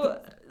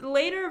 So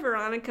later,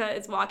 Veronica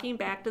is walking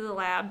back to the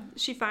lab.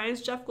 She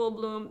finds Jeff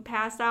Goldblum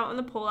passed out on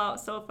the pull-out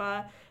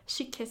sofa.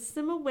 She kisses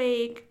him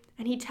awake,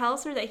 and he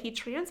tells her that he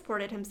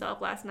transported himself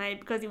last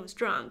night because he was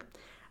drunk.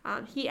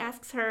 He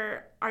asks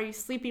her, are you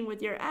sleeping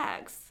with your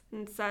ex?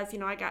 And says,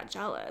 I got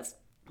jealous.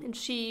 And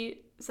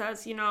she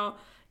says,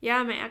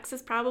 yeah, my ex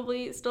is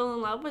probably still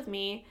in love with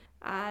me.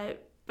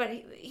 But But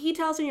he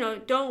tells her,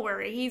 don't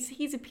worry.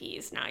 He's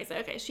appeased now. He's like,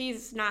 okay,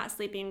 she's not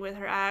sleeping with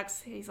her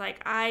ex. He's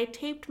like, I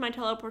taped my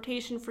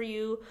teleportation for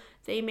you.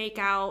 They make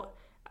out.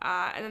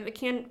 And then the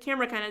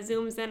camera kind of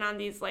zooms in on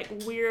these like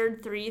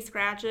weird 3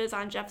 scratches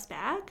on Jeff's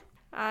back.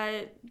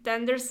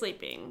 Then they're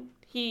sleeping.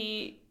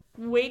 He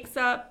wakes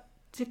up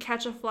to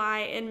catch a fly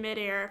in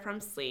midair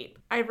from sleep.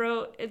 I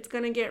wrote, it's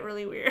gonna get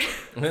really weird.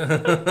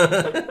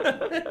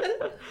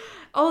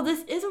 Oh,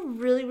 this is a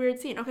really weird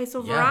scene. Okay,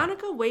 so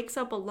Veronica wakes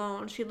up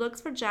alone. She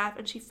looks for Jeff,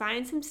 and she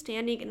finds him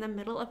standing in the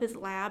middle of his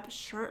lab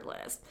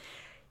shirtless.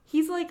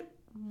 He's like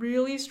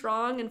really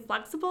strong and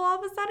flexible all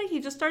of a sudden. He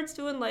just starts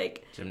doing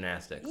like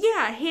gymnastics.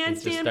 Yeah,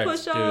 handstand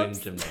push-ups.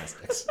 Doing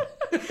gymnastics.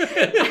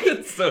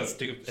 It's so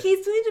stupid.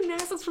 He's doing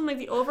gymnastics from like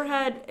the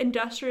overhead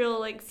industrial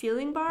like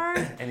ceiling bar.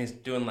 And he's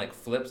doing like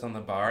flips on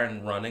the bar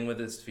and running with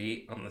his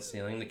feet on the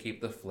ceiling to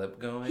keep the flip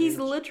going. He's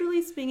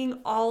literally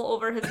swinging all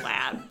over his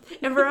lab.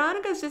 And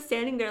Veronica's just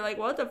standing there like,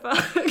 what the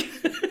fuck?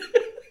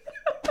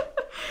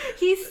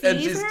 He sees her. And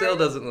she still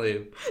doesn't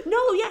leave.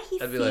 No, yeah, he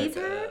sees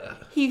her.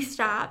 He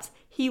stops.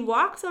 He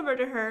walks over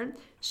to her.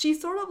 She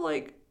sort of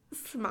like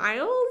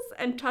smiles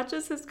and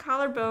touches his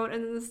collarbone,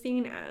 and then the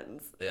scene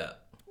ends. Yeah.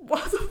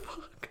 What the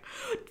fuck?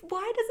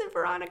 Why doesn't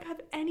Veronica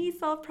have any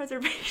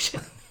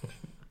self-preservation?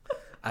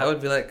 I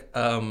would be like,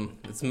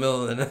 it's the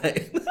middle of the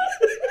night.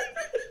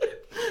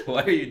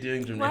 Why are you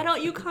doing gymnastics? Why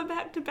don't you come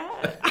back to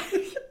bed?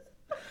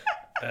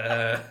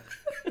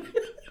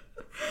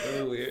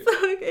 So weird. So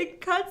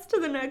it cuts to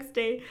the next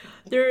day.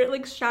 They're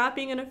like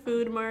shopping in a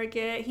food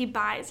market. He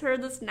buys her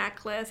this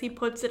necklace. He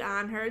puts it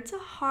on her. It's a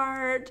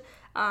heart.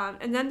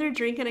 And then they're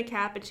drinking a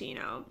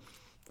cappuccino.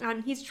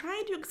 He's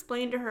trying to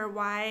explain to her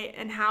why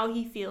and how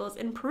he feels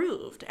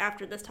improved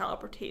after this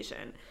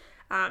teleportation.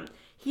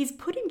 He's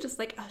putting just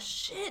like a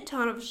shit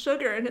ton of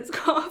sugar in his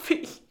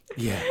coffee.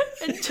 Yeah.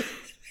 And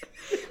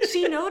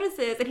she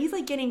notices, and he's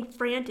like getting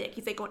frantic.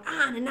 He's like going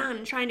on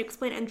and trying to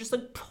explain it, and just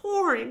like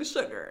pouring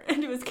sugar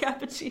into his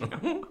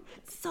cappuccino.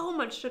 So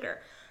much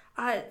sugar.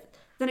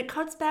 Then it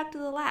cuts back to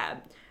the lab.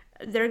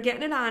 They're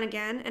getting it on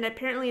again, and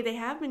apparently they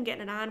have been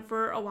getting it on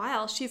for a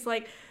while. She's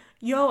like,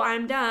 yo,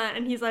 I'm done.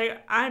 And he's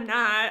like, I'm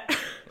not.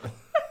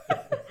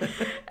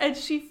 And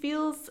she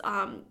feels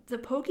the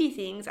pokey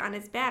things on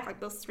his back, like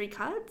those 3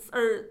 cuts,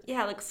 or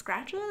yeah, like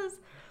scratches.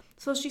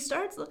 So she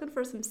starts looking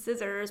for some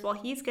scissors while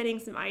he's getting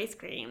some ice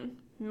cream.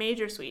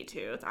 Major sweet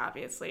tooth,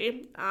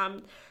 obviously.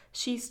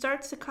 She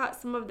starts to cut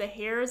some of the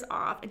hairs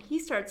off, and he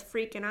starts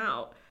freaking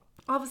out.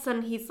 All of a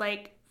sudden, he's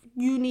like,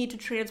 you need to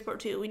transport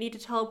too. We need to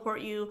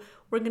teleport you.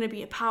 We're going to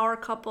be a power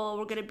couple.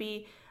 We're going to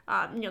be,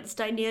 this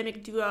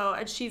dynamic duo.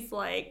 And she's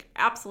like,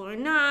 absolutely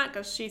not,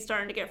 because she's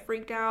starting to get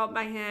freaked out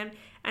by him.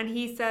 And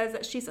he says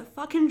that she's a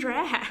fucking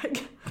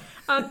drag.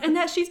 And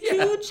that she's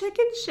too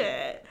chicken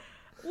shit.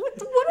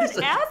 What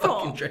an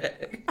asshole.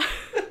 Drag.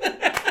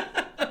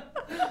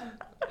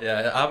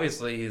 Yeah,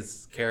 obviously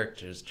his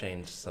character's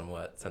changed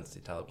somewhat since he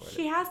teleported.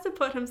 He has to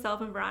put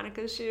himself in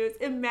Veronica's shoes.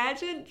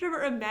 Imagine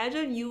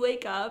you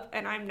wake up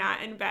and I'm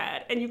not in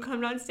bed, and you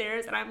come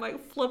downstairs and I'm like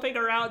flipping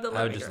around the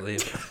living room. I would just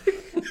leave.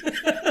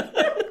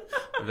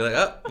 I'd be like,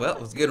 oh, well,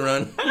 it was a good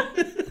run.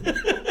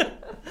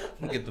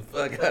 Get the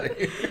fuck out of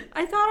here.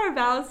 I thought our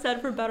vows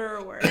said for better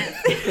or worse.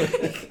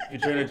 You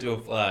turn into a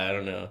fly, I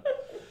don't know.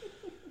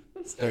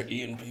 Start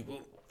eating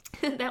people.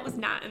 That was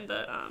not in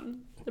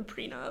the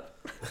prenup.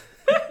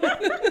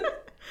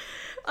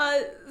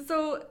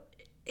 So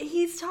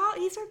he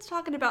starts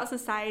talking about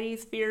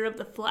society's fear of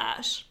the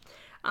flesh,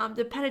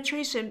 the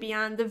penetration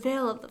beyond the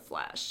veil of the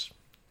flesh.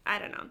 I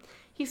don't know.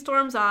 He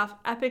storms off.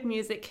 Epic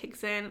music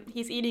kicks in.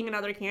 He's eating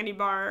another candy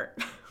bar.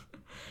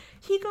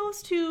 He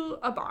goes to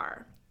a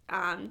bar.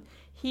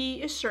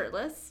 He is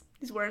shirtless.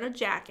 He's wearing a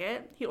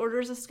jacket. He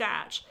orders a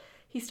scotch.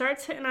 He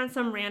starts hitting on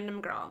some random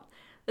girl.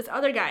 This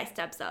other guy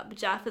steps up.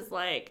 Jeff is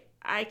like,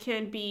 I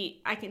can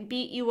beat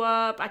you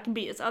up. I can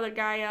beat this other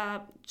guy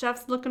up.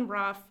 Jeff's looking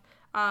rough.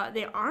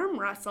 They arm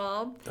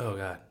wrestle. Oh,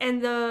 God.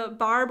 And the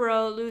bar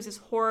bro loses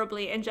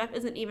horribly, and Jeff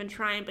isn't even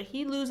trying, but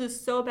he loses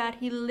so bad,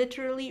 he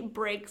literally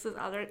breaks this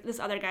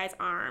other guy's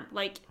arm.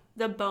 Like,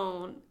 the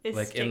bone is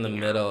like in the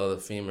middle of the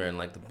femur, and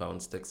like the bone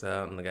sticks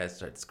out, and the guy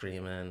starts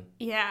screaming.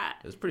 Yeah.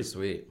 It was pretty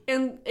sweet.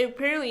 And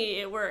apparently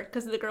it worked,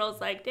 because the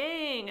girl's like,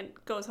 dang, and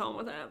goes home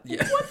with him.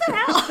 Yeah. What the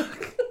hell?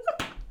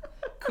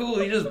 Cool,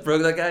 he just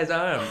broke that guy's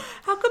arm.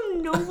 How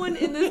come no one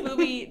in this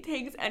movie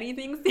takes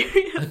anything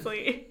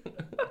seriously?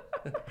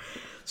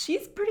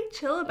 She's pretty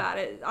chill about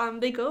it.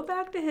 They go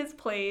back to his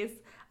place.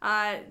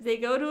 They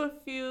go to a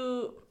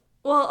few...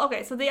 Well,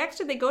 okay, so they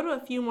go to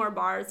a few more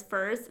bars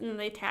first, and then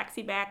they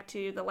taxi back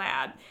to the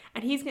lab.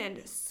 And he's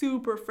getting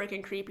super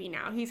freaking creepy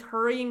now. He's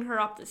hurrying her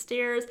up the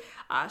stairs.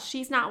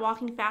 She's not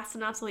walking fast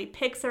enough, so he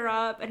picks her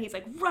up, and he's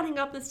like running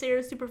up the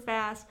stairs super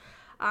fast.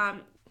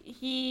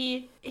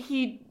 He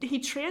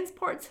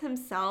transports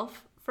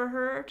himself for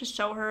her to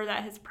show her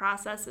that his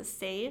process is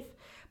safe,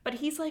 but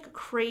he's like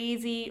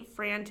crazy,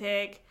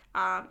 frantic.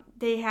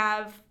 They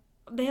have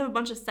a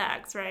bunch of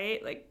sex,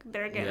 right? Like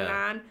they're getting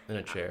on in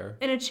a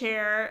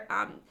chair.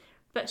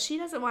 But she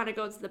doesn't want to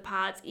go to the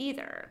pods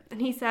either.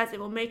 And he says it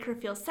will make her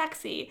feel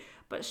sexy.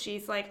 But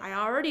she's like, I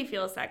already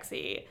feel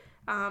sexy.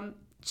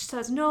 She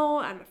says, no,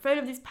 I'm afraid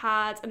of these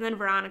pods. And then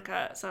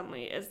Veronica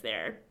suddenly is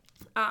there.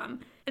 And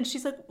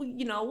she's like, well,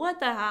 you know, what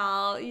the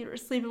hell? You were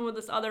sleeping with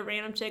this other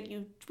random chick.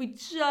 We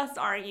just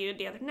argued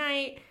the other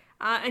night.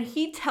 And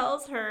he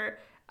tells her,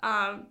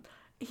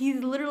 he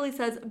literally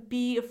says,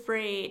 be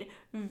afraid,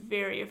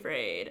 very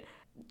afraid.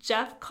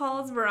 Jeff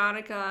calls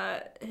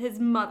Veronica his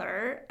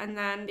mother, and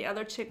then the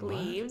other chick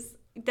leaves.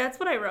 That's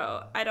what I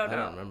wrote. I don't know. I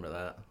don't remember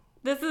that.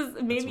 This is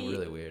maybe... That's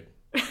really weird.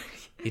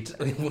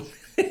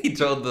 He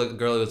told the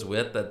girl he was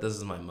with that this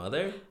is my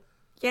mother?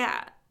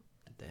 Yeah.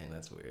 Dang,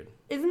 that's weird.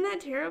 Isn't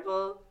that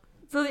terrible?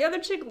 So the other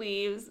chick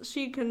leaves.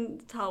 She can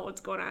tell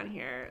what's going on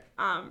here.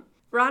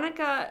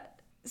 Veronica...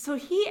 So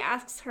he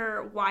asks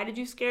her, why did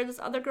you scare this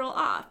other girl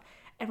off?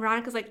 And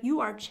Veronica's like,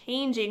 you are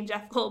changing,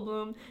 Jeff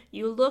Goldblum.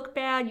 You look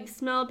bad. You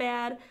smell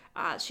bad.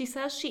 She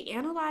says she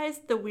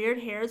analyzed the weird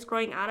hairs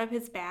growing out of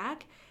his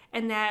back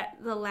and that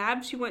the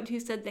lab she went to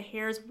said the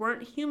hairs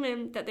weren't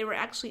human, that they were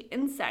actually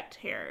insect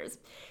hairs.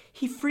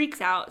 He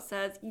freaks out,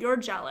 says, you're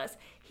jealous.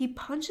 He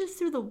punches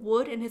through the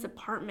wood in his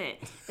apartment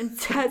and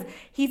says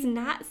he's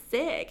not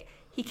sick.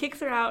 He kicks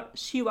her out.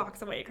 She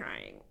walks away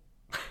crying.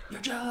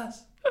 You're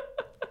jealous.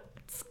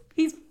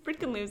 He's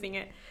freaking losing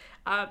it.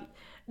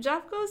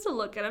 Jeff goes to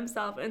look at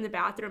himself in the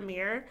bathroom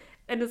mirror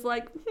and is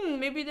like,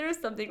 maybe there's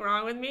something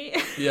wrong with me.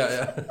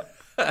 Yeah.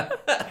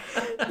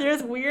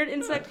 There's weird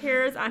insect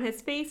hairs on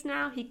his face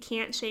now. He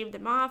can't shave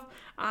them off.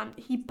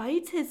 He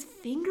bites his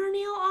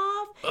fingernail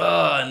off.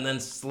 And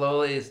then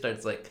slowly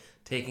starts like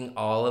taking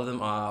all of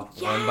them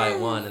off one by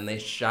one. And they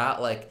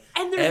shot like...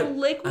 And there's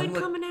liquid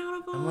coming out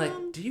of them. I'm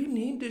like, do you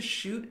need to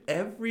shoot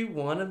every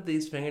one of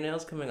these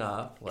fingernails coming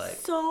off? Like,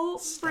 so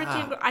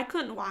freaking... I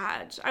couldn't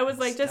watch. I was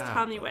like, just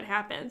tell me what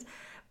happens.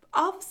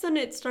 All of a sudden,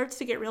 it starts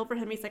to get real for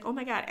him. He's like, oh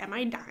my God, am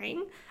I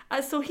dying?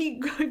 So he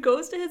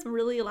goes to his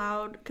really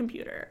loud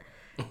computer.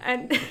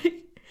 And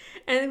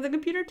and the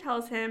computer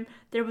tells him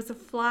there was a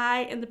fly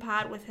in the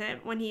pod with him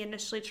when he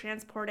initially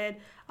transported.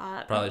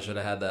 Probably should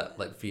have had that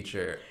like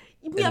feature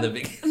in the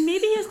beginning.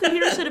 Maybe his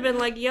computer should have been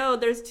like, yo,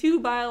 there's 2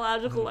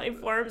 biological life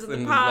forms in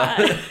the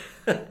pod.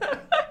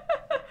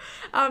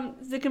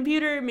 The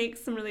computer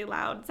makes some really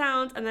loud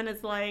sounds, and then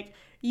it's like,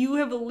 you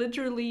have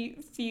literally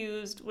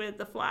fused with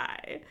the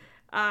fly.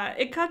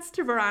 It cuts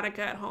to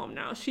Veronica at home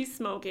now. She's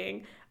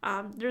smoking.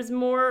 There's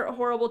more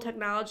horrible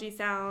technology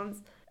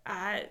sounds.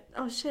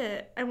 Oh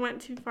shit, I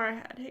went too far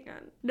ahead. Hang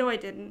on. No, I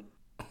didn't.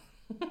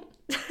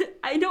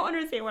 I don't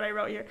understand what I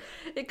wrote here.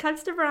 It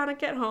cuts to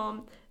Veronica at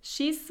home.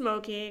 She's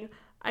smoking.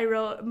 I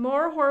wrote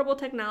more horrible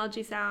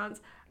technology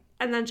sounds.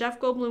 And then Jeff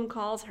Goldblum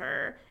calls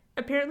her.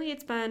 Apparently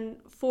it's been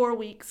 4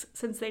 weeks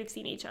since they've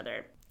seen each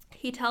other.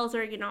 He tells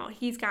her, you know,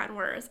 he's gotten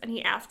worse. And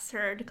he asks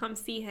her to come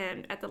see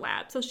him at the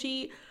lab. So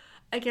she...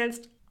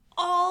 against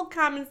all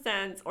common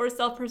sense or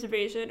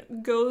self-preservation,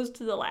 goes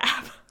to the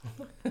lab.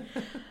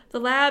 The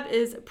lab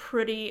is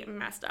pretty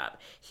messed up.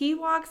 He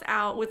walks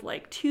out with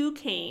like 2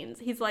 canes.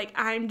 He's like,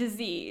 I'm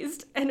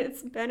diseased. And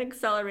it's been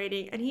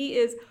accelerating. And he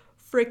is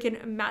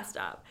freaking messed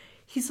up.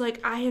 He's like,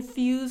 I have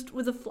fused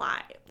with a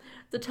fly.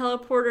 The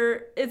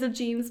teleporter is a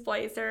gene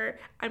splicer.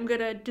 I'm going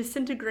to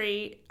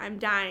disintegrate. I'm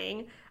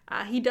dying.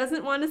 He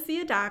doesn't want to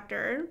see a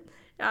doctor.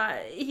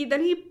 He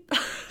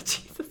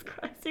Jesus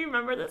Christ, do you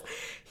remember this?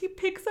 He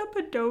picks up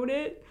a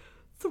donut,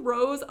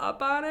 throws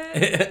up on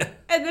it,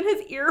 and then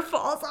his ear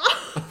falls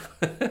off.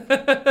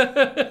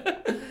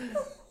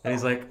 And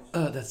he's like,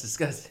 oh, that's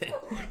disgusting.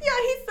 Yeah,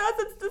 he says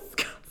it's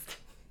disgusting.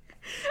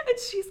 And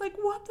she's like,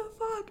 what the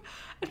fuck?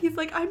 And he's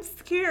like, I'm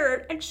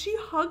scared. And she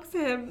hugs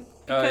him.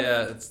 Oh,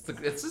 yeah. It's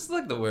just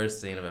like the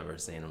worst scene I've ever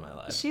seen in my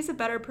life. She's a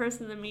better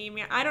person than me,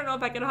 man. I don't know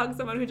if I could hug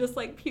someone who just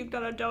like puked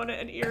on a donut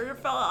and ear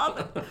fell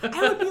off.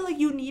 I would be like,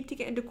 you need to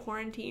get into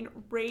quarantine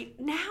right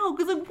now.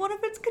 Because like, what if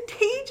it's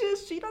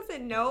contagious? She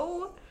doesn't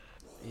know.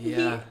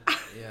 Yeah.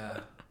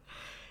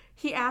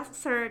 He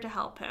asks her to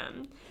help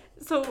him.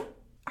 So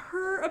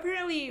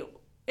apparently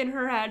in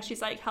her head,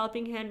 she's like,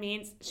 helping him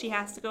means she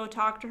has to go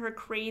talk to her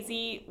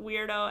crazy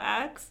weirdo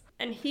ex.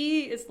 And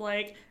he is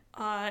like,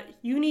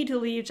 you need to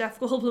leave Jeff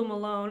Goldblum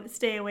alone,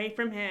 stay away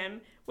from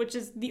him, which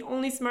is the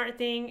only smart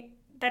thing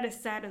that is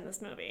said in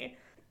this movie.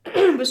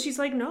 But she's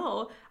like,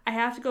 no, I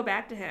have to go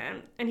back to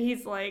him. And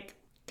he's like,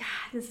 God,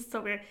 this is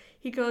so weird.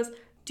 He goes,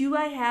 do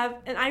I have,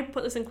 and I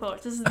put this in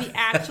quotes, this is the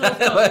actual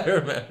quote. I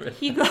remember.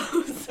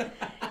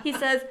 He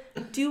says,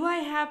 do I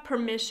have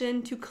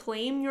permission to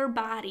claim your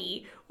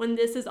body when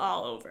this is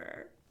all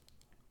over?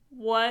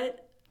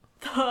 What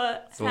the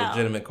hell? It's a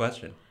legitimate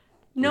question.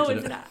 No,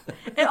 it's not.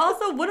 And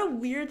also, what a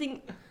weird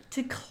thing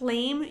to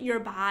claim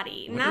your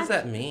body. What does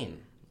that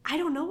mean? I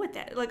don't know what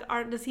that, like,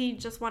 does he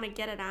just want to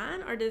get it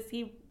on? Or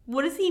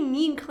what does he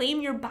mean,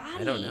 claim your body?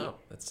 I don't know.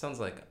 That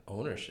sounds like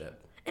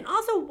ownership. And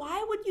also,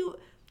 why would you,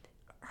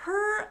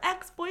 her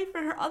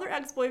other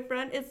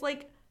ex-boyfriend is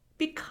like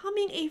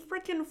becoming a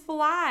freaking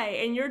fly.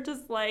 And you're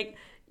just like,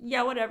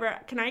 yeah, whatever.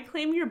 Can I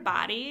claim your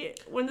body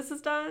when this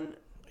is done?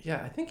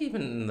 Yeah, I think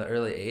even in the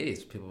early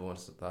 80s, people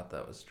must have thought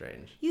that was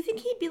strange. You think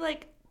he'd be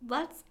like,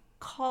 let's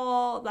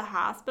call the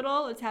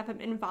hospital, let's have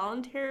him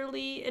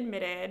involuntarily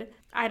admitted.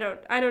 I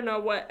don't know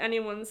what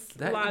anyone's Did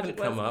that logic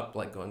even come was. up,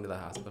 like going to the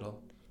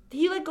hospital?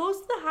 He like goes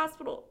to the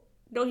hospital.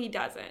 No, he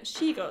doesn't.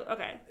 She goes.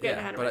 Okay.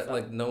 Yeah, but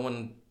like no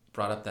one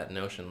brought up that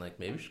notion. Like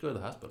maybe we should go to the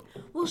hospital.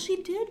 Well,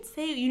 she did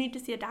say you need to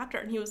see a doctor,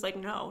 and he was like,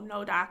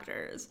 no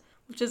doctors.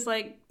 Which is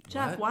like,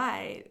 Jeff,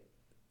 why?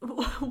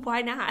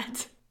 Why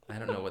not? I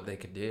don't know what they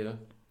could do.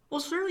 Well,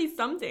 surely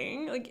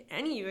something, like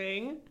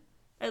anything.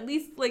 At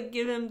least like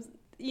give him,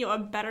 a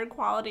better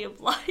quality of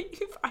life.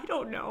 I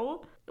don't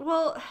know.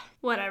 Well,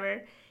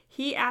 whatever.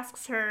 He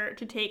asks her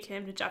to take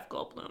him to Jeff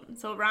Goldblum.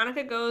 So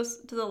Veronica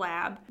goes to the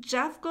lab.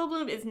 Jeff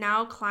Goldblum is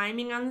now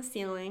climbing on the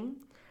ceiling.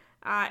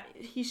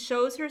 He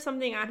shows her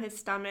something on his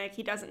stomach.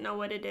 He doesn't know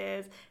what it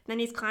is. Then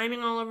he's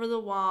climbing all over the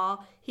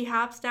wall. He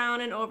hops down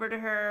and over to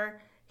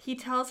her. He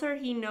tells her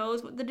he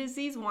knows what the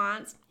disease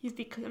wants. He's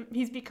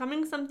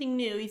becoming something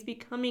new. He's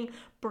becoming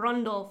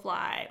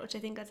Brundlefly, which I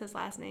think that's his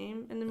last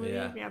name in the movie.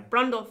 Yeah,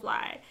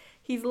 Brundlefly.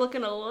 He's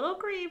looking a little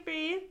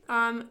creepy.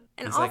 And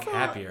he's also, like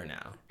happier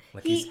now.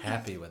 Like he's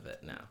happy with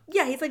it now.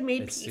 Yeah, he's like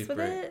made peace with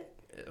it.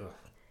 Ugh.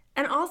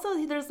 And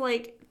also there's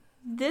like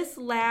this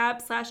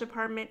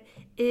lab/apartment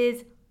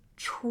is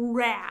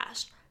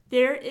trash.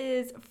 There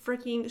is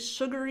freaking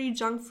sugary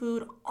junk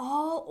food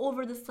all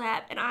over the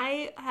slab. And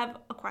I have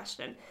a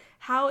question.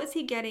 How is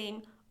he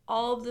getting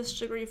all of this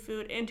sugary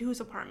food into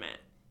his apartment?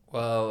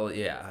 Well,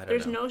 yeah, I don't know.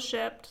 There's no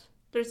Shipt.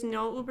 There's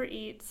no Uber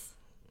Eats.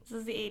 This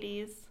is the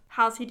 80s.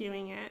 How's he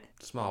doing it?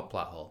 Small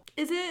plot hole.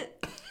 Is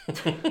it?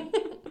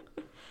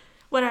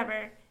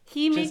 Whatever.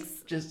 He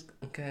makes...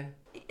 okay.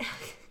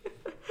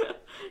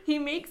 He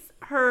makes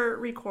her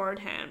record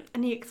him,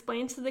 and he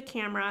explains to the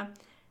camera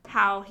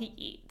how he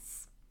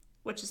eats,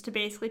 which is to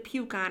basically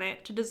puke on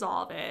it to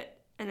dissolve it,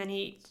 and then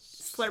he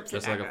slurps it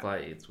just back like a up. fly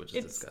eats, which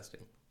is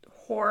disgusting.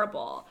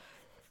 Horrible.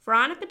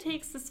 Veronica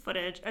takes this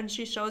footage, and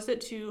she shows it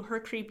to her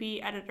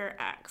creepy editor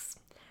X.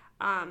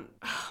 Oh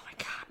my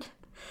god.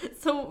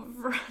 So,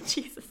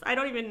 Jesus, I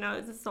don't even know.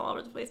 This is so all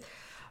over the place.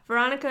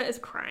 Veronica is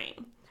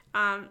crying.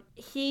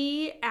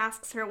 He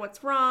asks her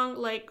what's wrong.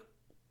 Like,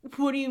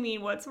 what do you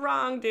mean what's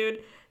wrong,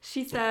 dude?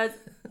 She says,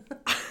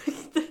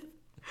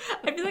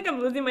 I feel like I'm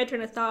losing my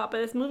train of thought,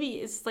 but this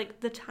movie is like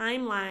the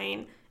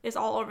timeline is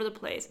all over the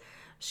place.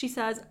 She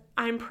says,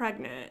 I'm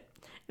pregnant.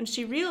 And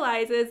she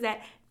realizes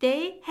that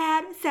they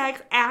had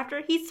sex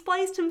after he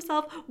spliced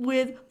himself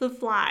with the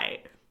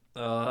fly.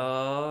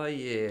 Oh,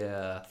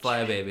 yeah.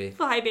 Fly baby.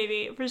 Fly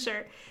baby, for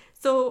sure.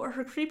 So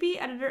her creepy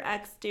editor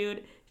X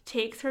dude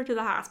takes her to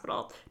the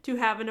hospital to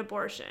have an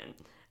abortion.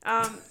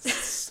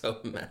 So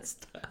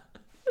messed up.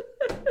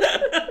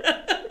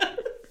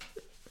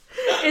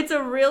 It's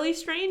a really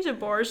strange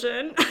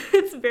abortion.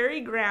 It's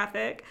very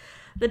graphic.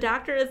 The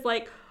doctor is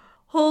like,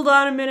 hold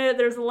on a minute,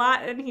 there's a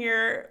lot in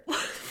here.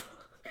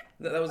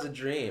 That was a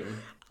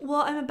dream.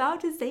 Well, I'm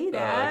about to say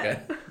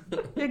that. Oh,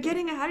 okay. You're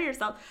getting ahead of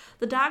yourself.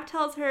 The doc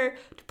tells her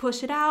to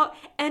push it out,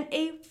 and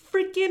a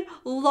freaking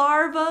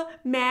larva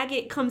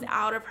maggot comes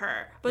out of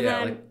her. But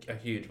then like a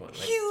huge one.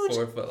 Like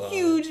 4 foot long.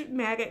 Huge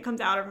maggot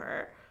comes out of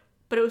her.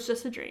 But it was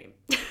just a dream.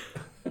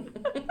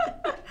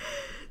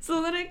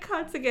 So then it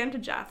cuts again to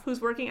Jeff,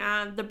 who's working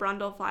on the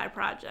Brundlefly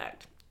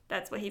project.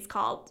 That's what he's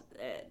called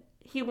it.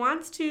 He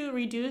wants to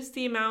reduce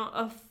the amount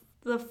of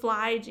the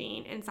fly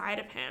gene inside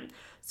of him.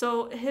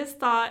 So his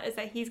thought is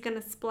that he's going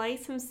to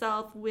splice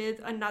himself with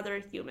another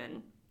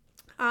human.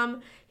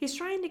 He's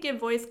trying to give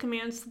voice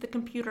commands to the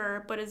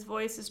computer, but his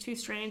voice is too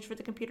strange for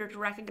the computer to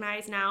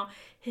recognize now.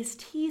 His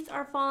teeth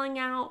are falling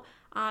out.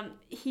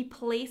 He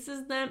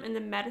places them in the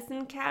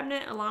medicine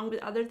cabinet along with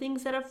other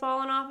things that have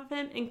fallen off of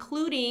him,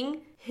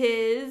 including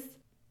his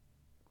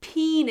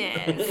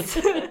penis.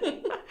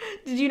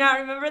 Did you not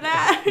remember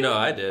that? No,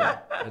 I did.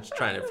 I was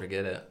trying to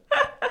forget it.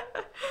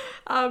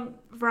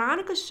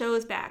 Veronica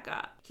shows back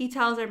up. He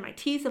tells her, my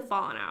teeth have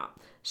fallen out.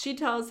 She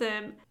tells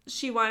him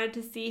she wanted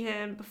to see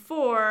him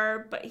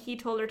before, but he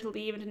told her to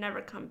leave and to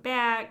never come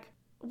back.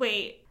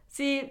 Wait,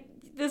 see,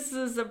 this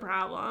is a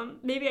problem.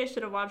 Maybe I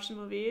should have watched the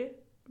movie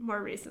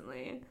more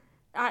recently.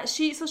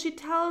 She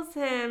tells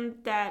him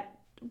that,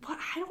 what?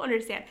 I don't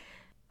understand.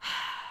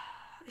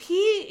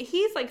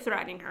 He's like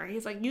threatening her.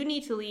 He's like, you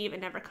need to leave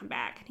and never come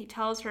back. And he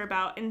tells her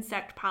about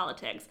insect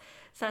politics.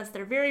 Says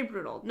they're very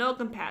brutal, no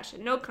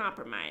compassion, no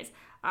compromise.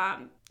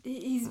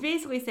 He's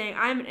basically saying,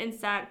 I'm an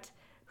insect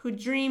who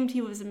dreamed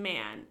he was a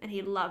man and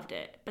he loved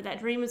it, but that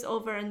dream is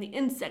over and the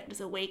insect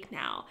is awake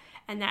now,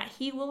 and that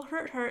he will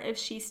hurt her if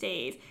she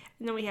stays.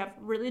 And then we have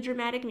really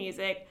dramatic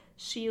music.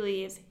 She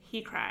leaves,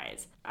 he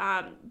cries.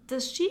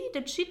 Did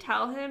she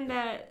tell him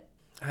that?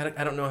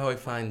 I don't know how he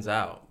finds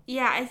out.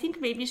 Yeah, I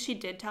think maybe she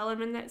did tell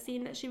him in that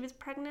scene that she was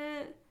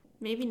pregnant.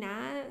 Maybe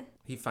not.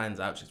 He finds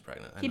out she's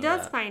pregnant. He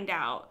does find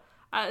out.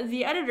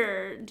 The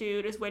editor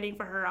dude is waiting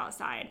for her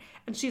outside,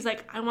 and she's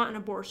like, I want an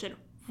abortion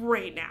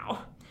right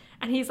now.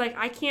 And he's like,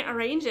 I can't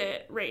arrange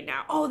it right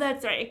now. Oh,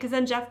 that's right, because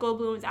then Jeff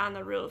Goldblum is on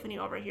the roof, and he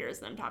overhears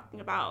them talking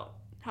about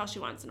how she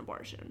wants an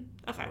abortion.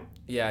 Okay.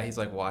 Yeah, he's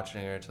like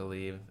watching her to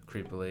leave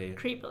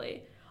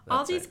creepily.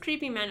 All these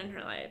creepy men in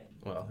her life.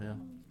 Well, yeah.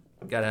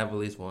 Gotta have at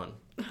least one.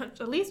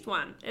 At least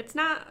one. It's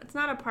not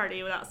a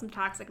party without some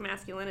toxic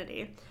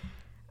masculinity.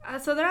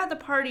 So they're at the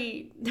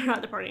party. They're not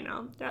at the party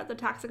now. They're at the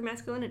toxic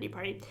masculinity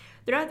party.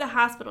 They're at the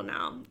hospital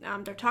now.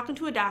 They're talking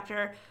to a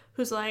doctor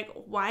who's like,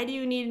 "Why do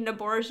you need an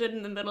abortion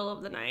in the middle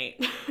of the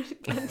night?"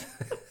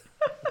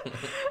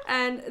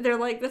 And they're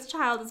like, "This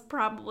child is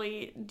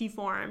probably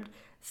deformed."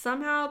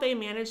 Somehow they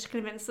managed to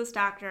convince this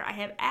doctor. I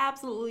have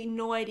absolutely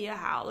no idea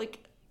how.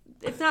 Like,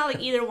 it's not like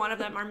either one of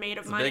them are made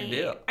of money. It's a big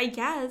deal. I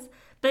guess.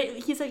 But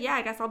he said, yeah,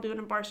 I guess I'll do an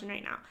abortion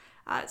right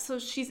now. So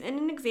she's in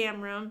an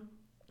exam room.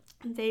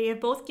 They have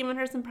both given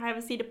her some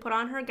privacy to put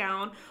on her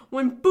gown.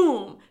 When,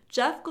 boom,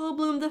 Jeff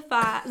Goldblum,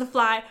 the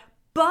fly,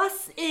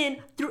 busts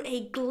in through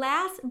a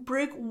glass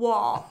brick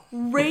wall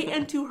right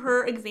into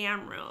her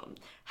exam room.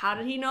 How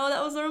did he know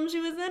that was the room she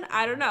was in?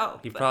 I don't know.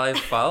 He probably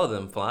followed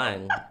them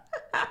flying.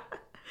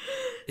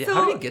 Yeah, So,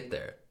 how did he get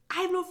there?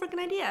 I have no freaking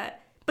idea.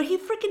 But he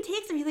freaking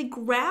takes her. He, like,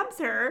 grabs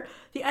her.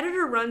 The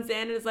editor runs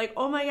in and is like,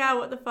 oh, my God,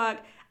 what the fuck?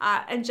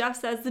 And Jeff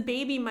says the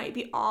baby might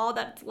be all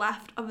that's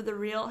left of the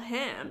real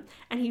him.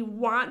 And he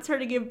wants her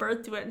to give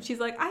birth to it. And she's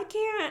like, I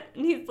can't.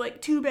 And he's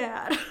like, too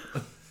bad.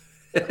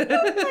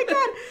 Oh, my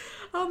God.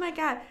 Oh, my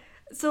God.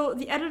 So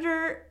the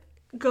editor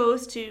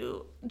goes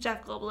to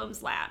Jeff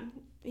Goldblum's lab.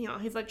 You know,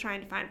 he's, like,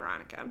 trying to find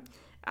Veronica.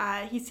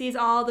 He sees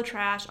all the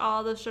trash,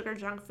 all the sugar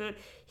junk food.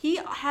 He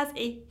has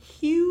a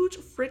huge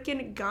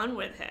freaking gun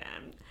with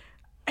him.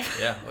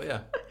 Yeah, oh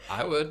yeah,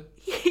 I would.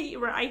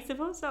 I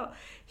suppose so.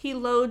 He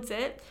loads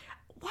it.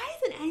 Why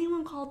hasn't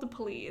anyone called the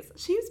police?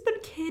 She's been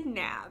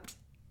kidnapped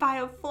by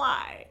a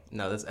fly.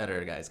 No, this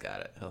editor guy's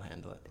got it. He'll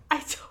handle it. I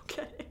don't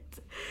get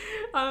it.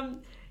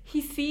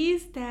 He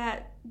sees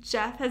that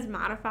Jeff has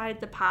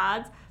modified the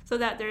pods so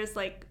that there's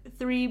like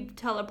 3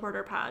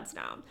 teleporter pods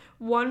now.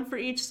 1 for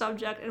each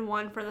subject and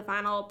 1 for the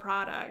final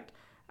product.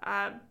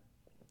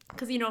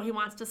 Because, you know, he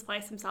wants to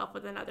splice himself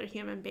with another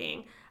human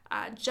being.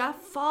 Jeff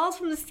falls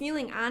from the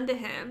ceiling onto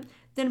him,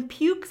 then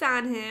pukes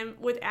on him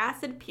with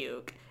acid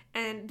puke,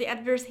 and the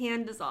editor's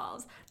hand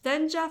dissolves.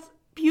 Then Jeff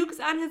pukes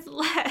on his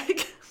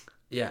leg.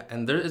 Yeah,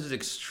 and there is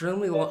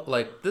extremely long,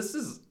 like, this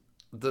is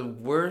the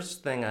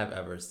worst thing I've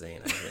ever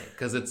seen, I think.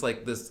 Because it's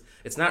like this,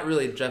 it's not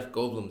really Jeff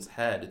Goldblum's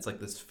head. It's like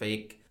this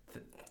fake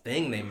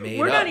thing they made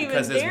We're up. not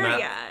even there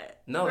yet.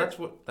 No, that's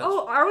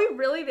Oh, are we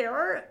really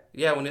there?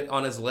 Yeah, when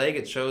on his leg,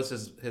 it shows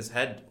his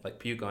head, like,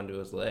 puke onto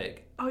his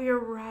leg. Oh, you're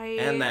right.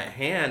 And that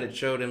hand, it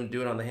showed him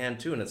do it on the hand,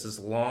 too. And it's this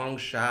long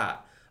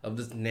shot of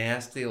this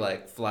nasty,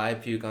 like, fly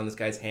puke on this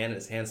guy's hand. And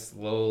his hand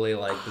slowly,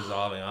 like,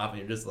 dissolving off. And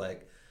you're just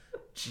like,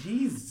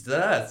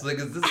 Jesus. Like,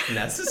 is this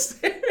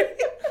necessary?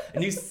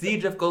 And you see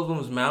Jeff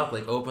Goldblum's mouth,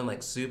 like, open,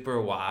 like,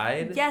 super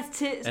wide. Yes,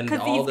 because he's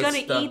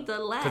going to eat the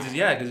leg. Because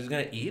he's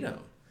going to eat him.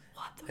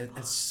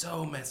 It's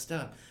so messed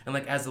up. And,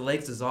 like, as the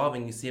leg's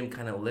dissolving, you see him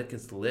kind of lick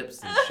his lips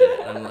and shit.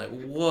 And I'm like,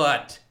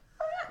 what?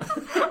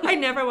 I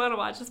never want to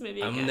watch this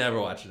movie again. I'll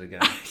never watch it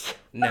again.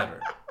 Never.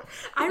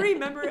 I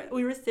remember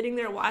we were sitting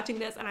there watching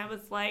this, and I was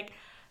like,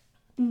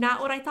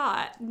 not what I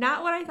thought.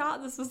 Not what I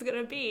thought this was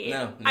going to be.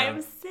 No. I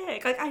am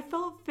sick. Like, I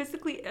felt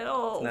physically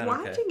ill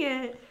watching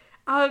okay.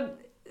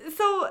 it.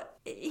 So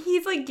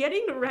he's, like,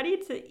 getting ready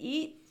to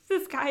eat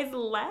this guy's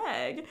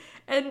leg,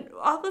 and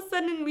all of a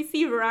sudden we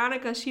see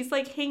Veronica. She's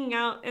like hanging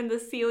out in the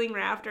ceiling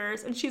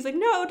rafters, and she's like,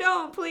 no,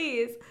 don't,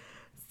 please.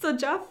 So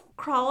Jeff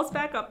crawls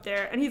back up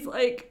there, and he's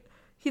like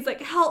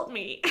help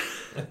me.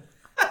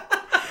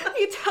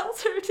 He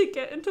tells her to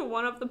get into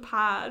one of the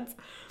pods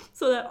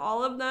so that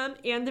all of them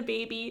and the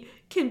baby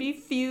can be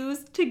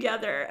fused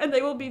together, and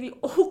they will be the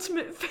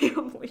ultimate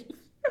family.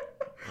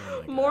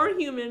 Oh more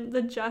human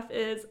than Jeff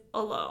is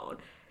alone.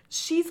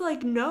 She's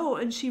like, no,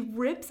 and she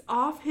rips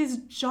off his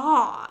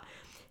jaw.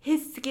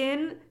 His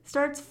skin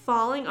starts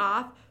falling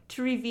off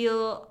to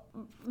reveal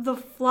the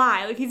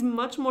fly. Like, he's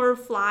much more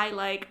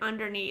fly-like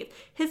underneath.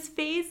 His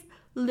face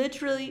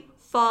literally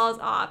falls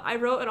off. I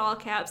wrote in all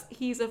caps,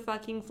 he's a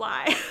fucking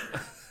fly.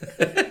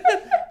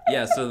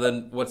 Yeah, so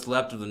then what's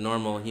left of the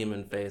normal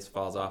human face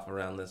falls off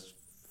around this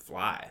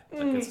fly.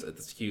 Like, it's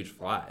this huge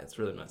fly. It's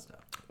really messed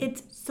up.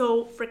 It's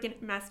so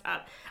freaking messed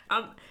up.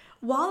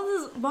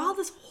 While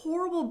this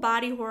horrible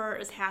body horror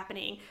is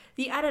happening,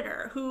 the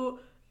editor, who,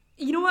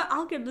 you know what,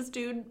 I'll give this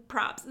dude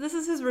props. This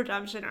is his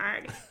redemption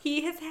arc.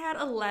 He has had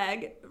a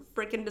leg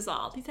freaking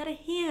dissolved. He's had a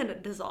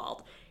hand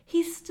dissolved.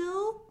 He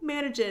still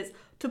manages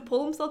to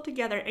pull himself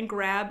together and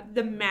grab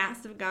the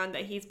massive gun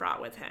that he's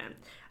brought with him.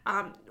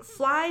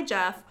 Fly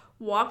Jeff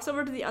walks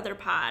over to the other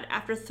pod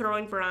after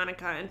throwing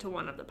Veronica into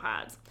one of the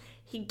pods.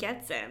 He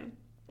gets in.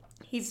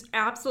 He's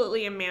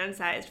absolutely a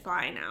man-sized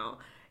fly now.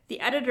 The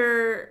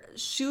editor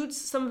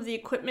shoots some of the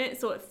equipment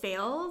so it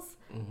fails.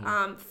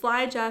 Mm-hmm.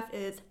 Fly Jeff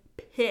is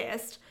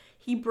pissed.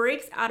 He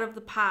breaks out of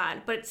the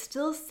pod, but it's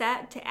still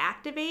set to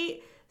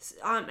activate,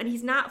 and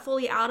he's not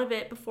fully out of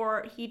it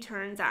before it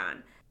turns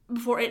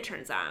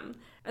on.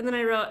 And then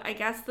I wrote, I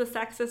guess the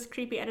sexist,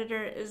 creepy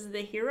editor is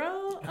the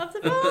hero of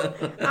the film.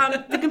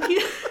 The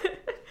computer...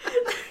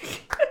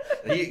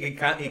 He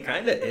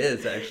kind of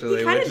is,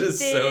 actually, which is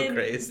so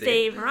crazy.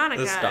 Save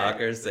Veronica. The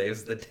stalker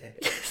saves the day.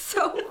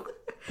 So,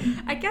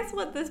 I guess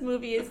what this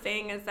movie is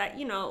saying is that,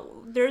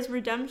 there's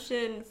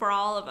redemption for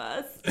all of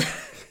us.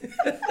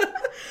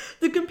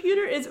 The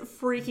computer is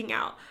freaking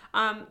out.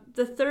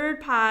 The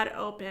third pod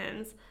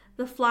opens.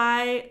 The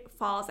fly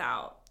falls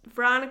out.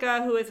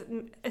 Veronica, who has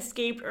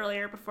escaped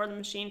earlier before the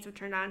machines have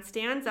turned on,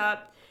 stands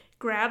up,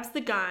 grabs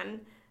the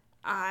gun.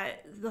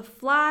 The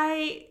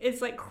fly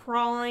is like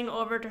crawling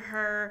over to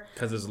her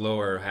because his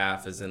lower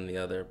half is in the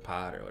other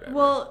pod or whatever.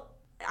 Well,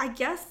 I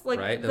guess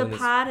the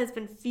pod has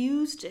been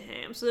fused to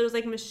him, so there's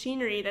like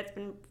machinery that's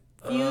been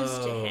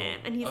fused to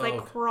him, and he's like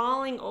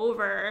crawling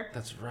over.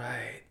 That's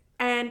right.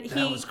 And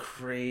that was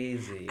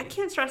crazy. I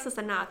can't stress this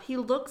enough. He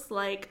looks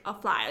like a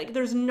fly. Like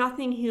there's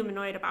nothing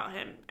humanoid about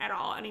him at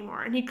all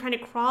anymore. And he kind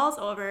of crawls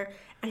over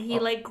and he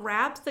like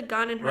grabs the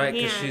gun in her hand.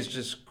 Right, because she's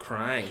just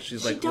crying. She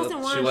let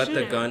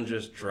the gun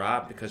just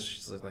drop because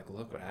she's like,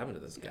 look what happened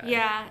to this guy.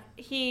 Yeah,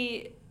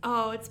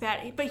 it's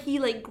bad. But he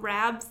like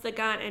grabs the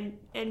gun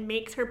and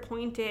makes her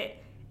point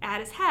it at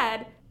his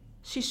head.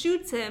 She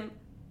shoots him,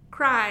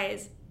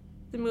 cries.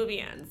 The movie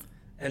ends.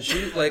 And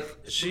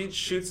she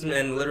shoots him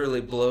and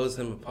literally blows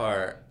him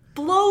apart.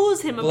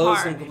 Blows him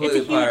apart. Completely it's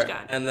a huge apart.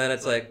 gun. And then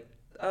it's like,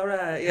 all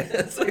right. Yeah,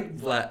 it's like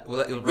flat.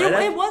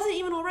 It wasn't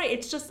even all right.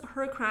 It's just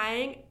her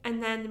crying,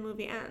 and then the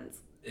movie ends.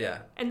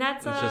 Yeah. And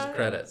that's it's just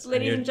credits.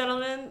 Ladies and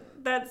gentlemen,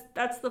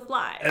 that's The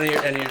Fly. And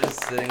you're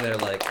just sitting there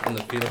like in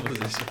the fetal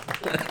position,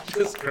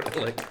 just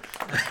like.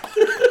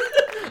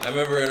 I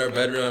remember in our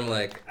bedroom, I'm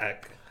like,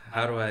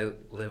 how do I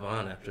live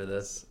on after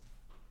this?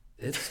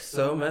 It's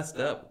so messed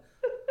up.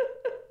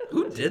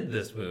 Who did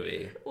this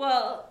movie?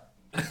 Well,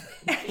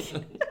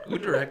 who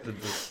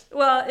directed this?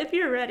 Well, if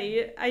you're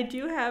ready, I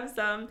do have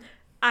some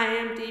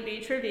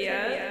IMDb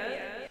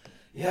trivia.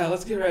 Yeah,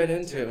 let's get right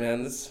into it,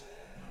 man.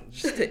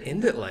 Just to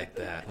end it like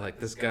that. Like,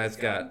 this guy's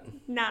got...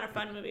 Not a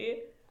fun movie.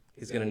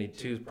 He's gonna need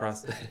 2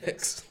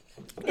 prosthetics.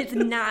 It's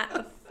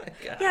not...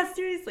 Yeah,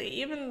 seriously.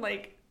 Even,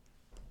 like...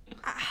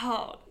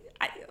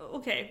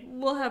 Okay,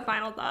 we'll have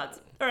final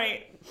thoughts. All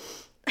right.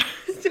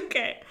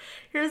 Okay.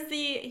 Here's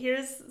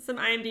some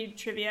IMDb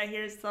trivia.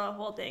 Here's the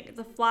whole thing.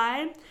 The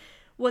Fly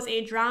was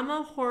a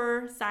drama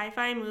horror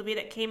sci-fi movie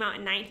that came out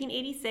in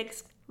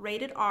 1986,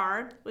 rated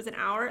R, was an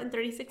hour and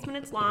 36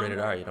 minutes long. Rated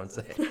R, you don't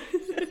say.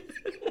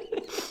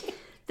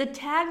 The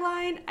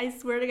tagline, I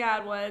swear to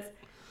God, was,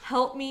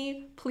 "Help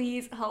me,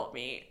 please help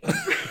me." Oh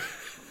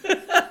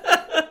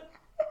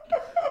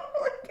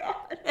my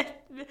God.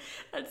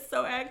 That's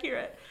so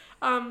accurate.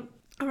 All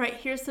right,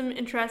 here's some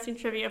interesting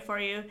trivia for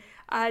you.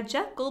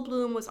 Jeff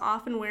Goldblum was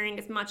often wearing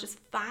as much as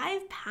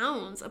 5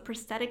 pounds of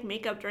prosthetic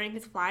makeup during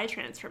his Fly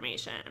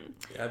transformation.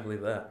 Yeah, I believe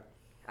that.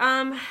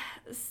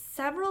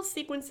 Several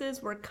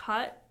sequences were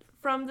cut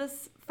from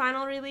this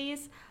final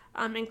release,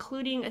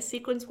 including a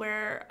sequence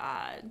where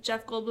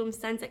Jeff Goldblum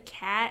sends a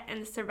cat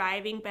and the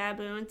surviving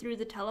baboon through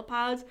the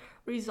telepods,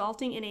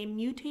 resulting in a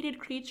mutated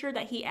creature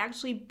that he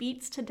actually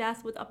beats to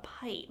death with a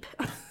pipe.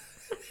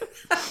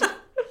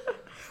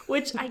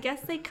 Which I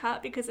guess they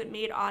cut because it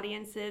made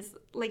audiences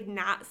like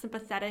not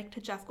sympathetic to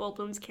Jeff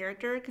Goldblum's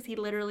character because he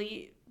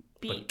literally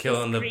beat but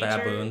killing this the creature.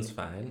 baboons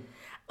fine.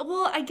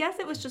 Well, I guess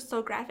it was just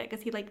so graphic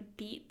because he like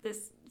beat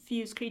this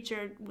fused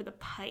creature with a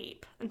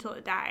pipe until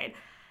it died.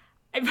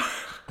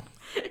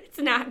 It's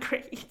not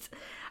great.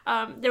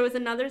 There was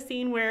another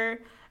scene where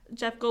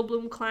Jeff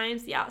Goldblum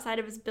climbs the outside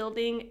of his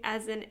building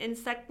as an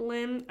insect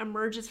limb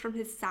emerges from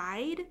his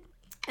side.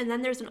 And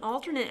then there's an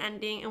alternate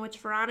ending in which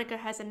Veronica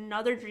has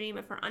another dream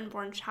of her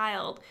unborn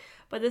child,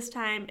 but this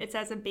time it's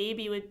as a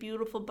baby with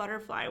beautiful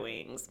butterfly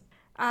wings.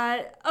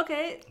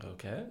 Okay.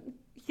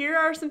 Here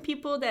are some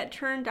people that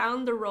turned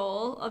down the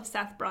role of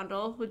Seth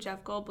Brundle, who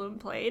Jeff Goldblum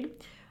played.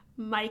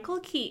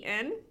 Michael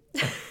Keaton.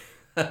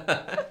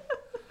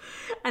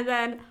 And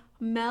then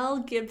Mel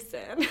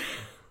Gibson.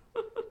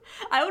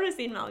 I would have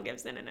seen Mel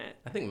Gibson in it.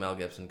 I think Mel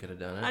Gibson could have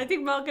done it. I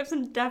think Mel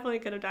Gibson definitely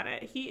could have done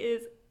it. He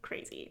is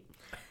crazy.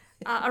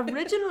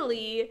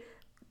 Originally,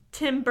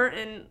 Tim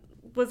Burton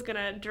was going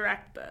to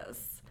direct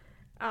this,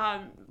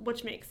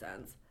 which makes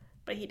sense,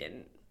 but he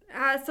didn't.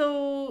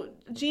 So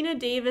Geena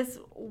Davis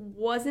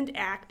wasn't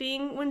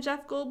acting when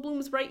Jeff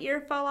Goldblum's right ear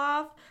fell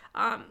off.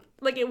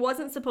 Like, it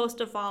wasn't supposed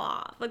to fall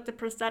off. Like, the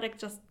prosthetic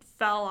just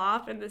fell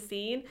off in the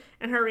scene,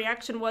 and her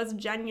reaction was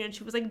genuine.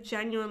 She was, like,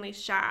 genuinely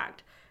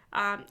shocked.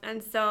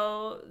 And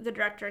so the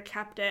director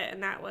kept it,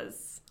 and that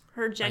was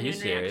her genuine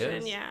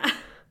reaction. Yeah.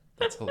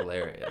 That's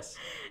hilarious.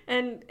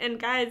 And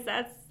guys,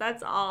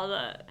 that's all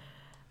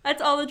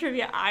the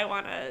trivia I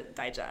want to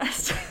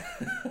digest.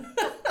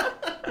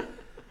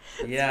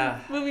 Yeah.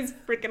 This movie's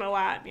freaking a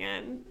lot,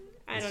 man.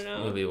 I don't know.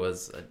 This movie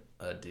was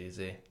a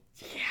doozy.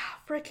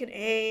 Yeah, freaking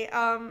A.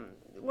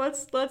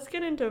 Let's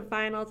get into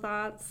final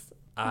thoughts.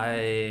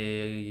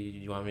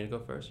 You want me to go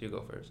first? You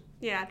go first.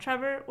 Yeah,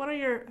 Trevor, what are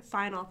your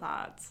final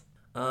thoughts?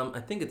 I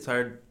think it's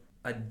hard.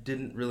 I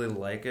didn't really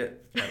like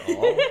it at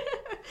all.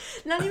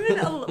 Not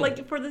even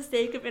like for the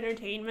sake of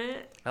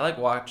entertainment. I like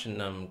watching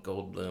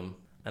Goldblum,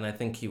 and I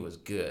think he was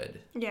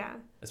good. Yeah.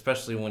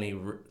 Especially when he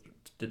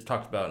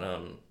talked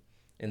about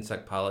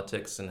insect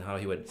politics and how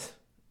he would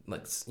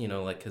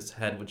like his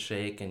head would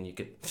shake and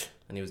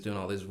and he was doing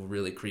all these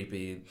really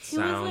creepy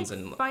sounds. He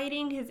was and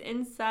fighting his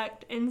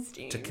insect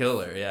instinct to kill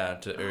her,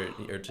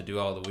 or to do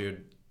all the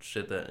weird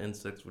shit that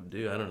insects would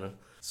do. I don't know.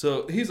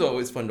 So he's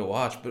always fun to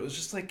watch, but it was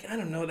just like, I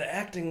don't know, the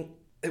acting,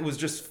 it was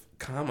just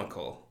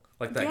comical.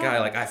 Like that guy,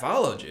 like, I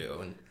followed you,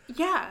 and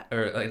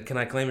or like, can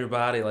I claim your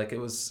body? Like, it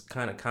was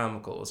kind of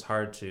comical. It was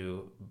hard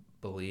to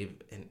believe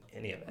in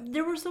any of it.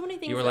 There were so many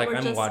things you were like,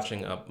 I'm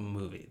watching a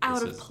movie.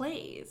 Out of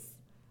place.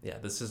 Yeah,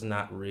 this is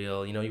not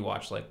real. You know, you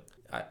watch, like,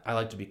 I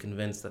like to be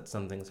convinced that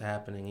something's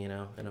happening, you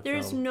know, in a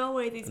There's film. no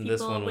way these and people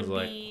this one was would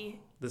like, be...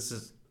 This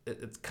is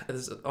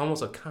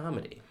almost a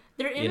comedy.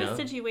 They're in a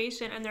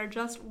situation and they're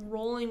just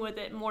rolling with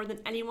it more than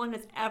anyone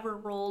has ever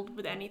rolled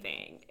with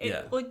anything.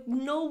 Like,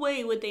 no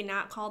way would they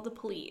not call the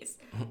police.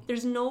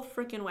 There's no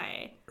freaking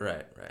way.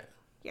 Right.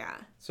 Yeah.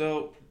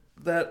 So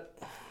I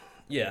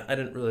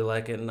didn't really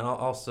like it. And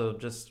also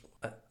just,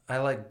 I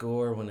like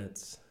gore when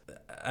it's,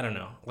 I don't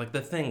know, like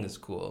The Thing is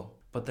cool,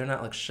 but they're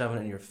not like shoving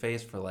it in your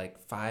face for like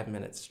 5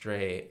 minutes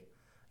straight.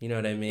 You know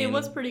what I mean? It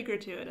was pretty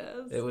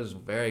gratuitous. It was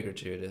very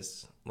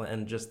gratuitous.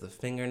 And just the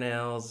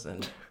fingernails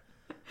and...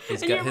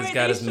 He's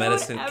got his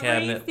medicine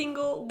cabinet.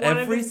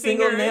 Every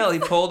single nail. He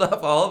pulled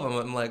up all of them.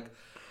 I'm like,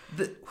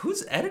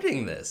 who's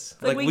editing this?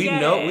 Like we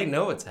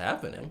know what's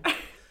happening.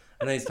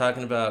 And then he's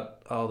talking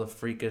about all the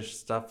freakish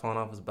stuff falling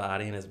off his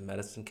body in his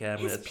medicine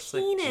cabinet. His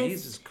penis. Like,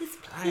 Jesus Christ.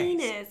 His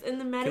penis in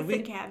the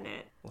medicine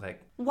cabinet.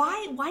 Like,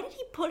 why did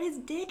he put his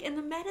dick in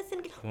the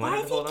medicine cabinet? Why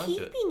is he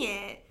keeping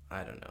it?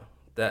 I don't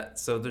know.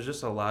 So there's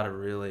just a lot of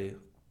really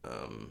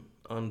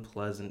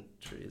unpleasant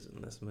trees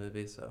in this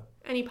movie. So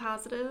any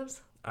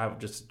positives? I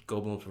would just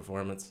Goldblum's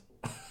performance.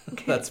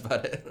 That's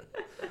about it.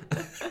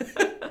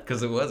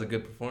 Because it was a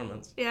good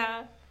performance.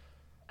 Yeah.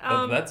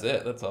 That's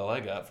it. That's all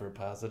I got for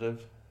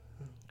positive.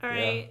 All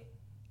right. Yeah.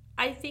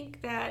 I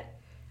think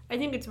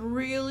it's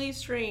really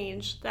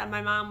strange that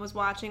my mom was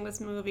watching this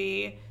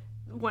movie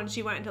when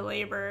she went into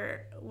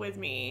labor with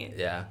me.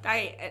 Yeah.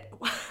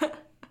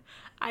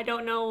 I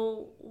don't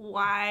know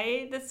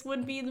why this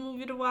would be the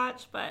movie to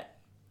watch, but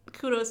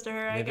kudos to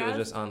her, I guess. Maybe it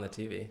was just on the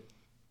TV.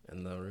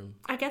 In the room.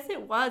 I guess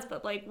it was,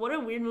 but like, what a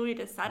weird movie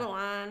to settle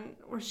on,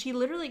 where she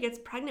literally gets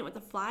pregnant with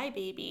a fly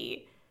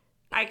baby.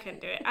 I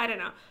couldn't do it. I don't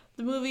know.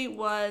 The movie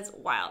was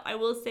wild. I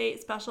will say,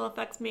 special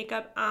effects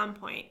makeup on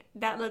point.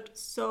 It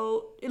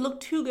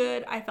looked too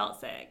good. I felt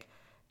sick.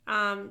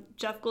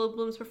 Jeff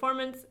Goldblum's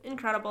performance,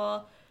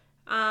 incredible.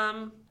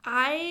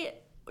 I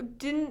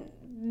didn't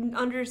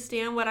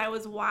understand what I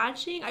was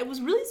watching. I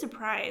was really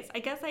surprised. I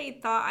guess I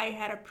thought I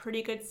had a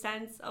pretty good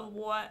sense of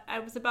what I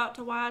was about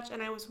to watch,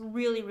 and I was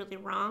really, really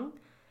wrong.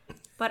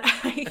 But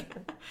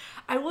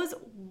I was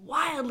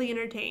wildly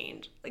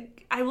entertained.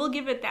 Like, I will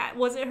give it that.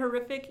 Was it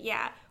horrific?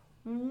 Yeah.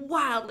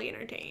 Wildly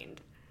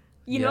entertained.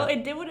 You know,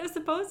 it did what it was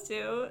supposed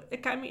to.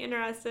 It got me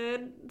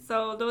interested.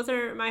 So those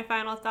are my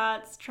final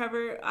thoughts.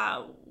 Trevor,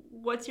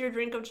 what's your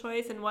drink of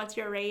choice and what's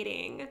your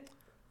rating?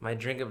 My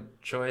drink of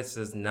choice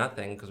is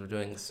nothing because we're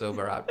doing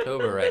Sober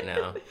October right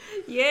now.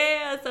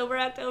 Yeah, Sober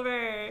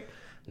October.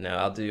 No,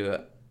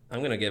 I'm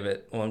going to give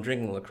it, I'm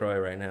drinking LaCroix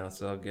right now,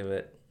 so I'll give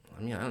it,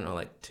 I don't know,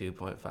 like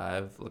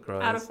 2.5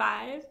 LaCroix. Out of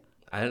 5?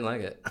 I didn't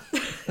like it.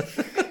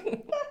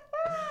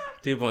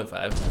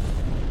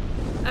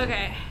 2.5.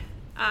 Okay.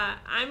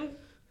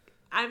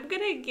 I'm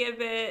going to give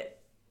it,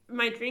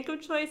 my drink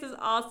of choice is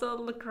also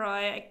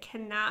LaCroix. I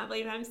cannot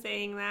believe I'm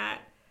saying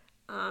that.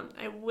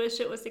 I wish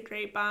it was a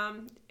Grape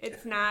Bomb.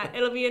 It's not.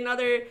 It'll be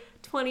another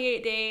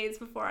 28 days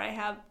before I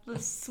have the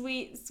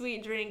sweet,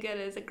 sweet drink that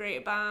is a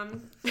Grape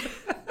Bomb.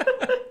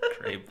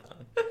 Grape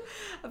Bomb.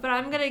 But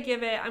I'm gonna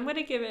give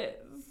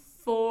it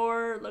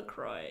 4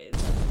 LaCroix.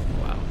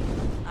 Wow.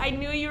 I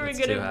knew you were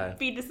gonna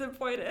be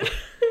disappointed.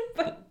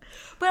 but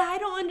I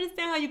don't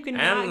understand how you can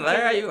not. And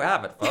there you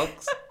have it,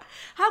 folks.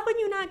 How can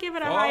you not give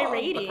it a high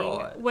rating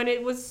when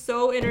it was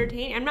so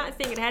entertaining? I'm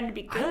not saying it had to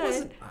be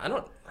good. I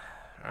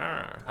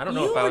don't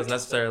know if I was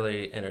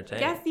necessarily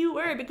entertained. Yes, you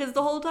were, because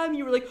the whole time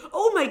you were like,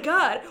 oh my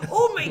god,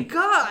 oh my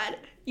god.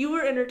 You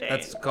were entertained.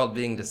 That's called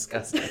being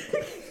disgusted.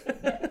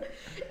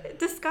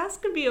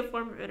 Disgust could be a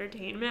form of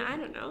entertainment. I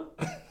don't know.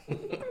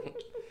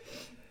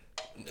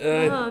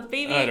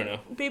 Baby, I don't know.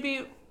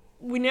 Baby,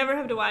 we never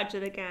have to watch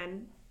it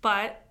again.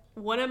 But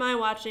what am I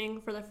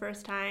watching for the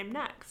first time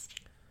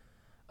next?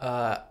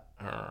 Are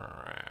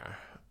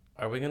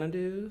we going to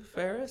do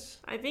Ferris?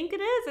 I think it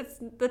is. It's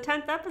the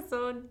 10th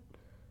episode.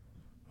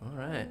 All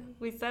right.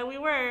 We said we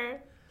were.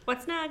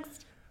 What's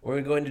next?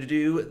 We're going to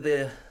do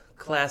the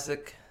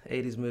classic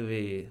 80s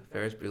movie,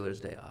 Ferris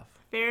Bueller's Day Off.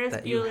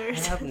 That you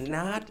have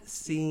not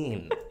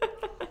seen.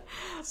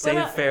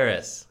 Save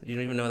Ferris. You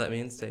don't even know what that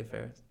means? Save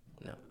Ferris?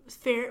 No.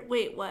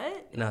 Wait,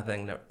 what?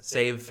 Nothing. No.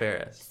 Save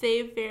Ferris.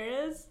 Save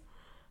Ferris?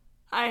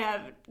 I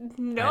have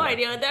no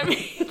idea what that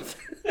means.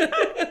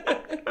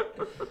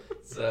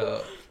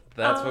 So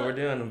that's what we're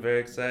doing. I'm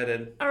very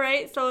excited. All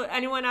right. So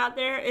anyone out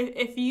there,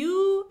 if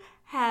you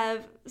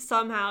have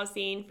somehow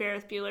seen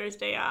Ferris Bueller's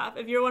Day Off.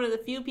 If you're one of the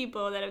few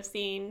people that have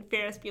seen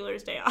Ferris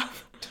Bueller's Day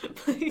Off,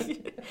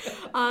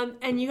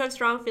 and you have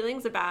strong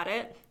feelings about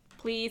it,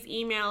 please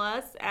email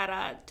us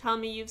at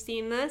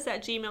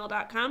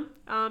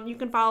tellmeyou'veseenthis@gmail.com. You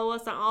can follow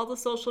us on all the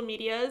social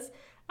medias,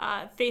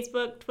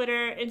 Facebook,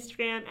 Twitter,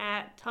 Instagram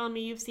at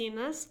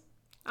tellmeyou'veseenthis.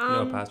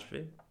 No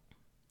apostrophe.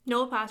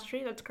 No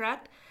apostrophe, that's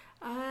correct.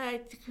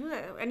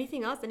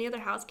 Anything else? Any other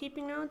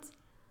housekeeping notes?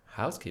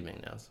 Housekeeping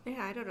notes?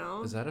 Yeah, I don't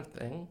know. Is that a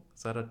thing?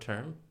 Is that a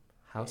term?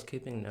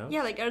 Housekeeping notes?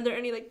 Yeah, like, are there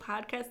any, like,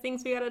 podcast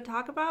things we gotta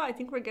talk about? I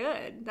think we're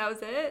good. That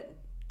was it?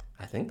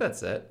 I think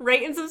that's it.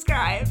 Rate and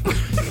subscribe.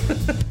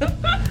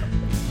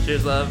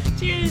 Cheers, love.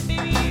 Cheers,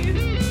 baby.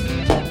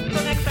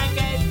 Until next time,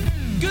 guys.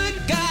 Good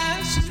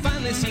guys, she's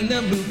finally seen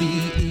the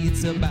movie.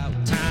 It's about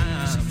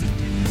time.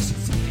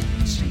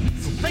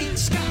 Great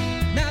Scott!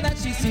 Now that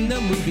she's seen the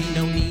movie,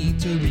 no need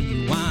to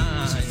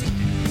rewind.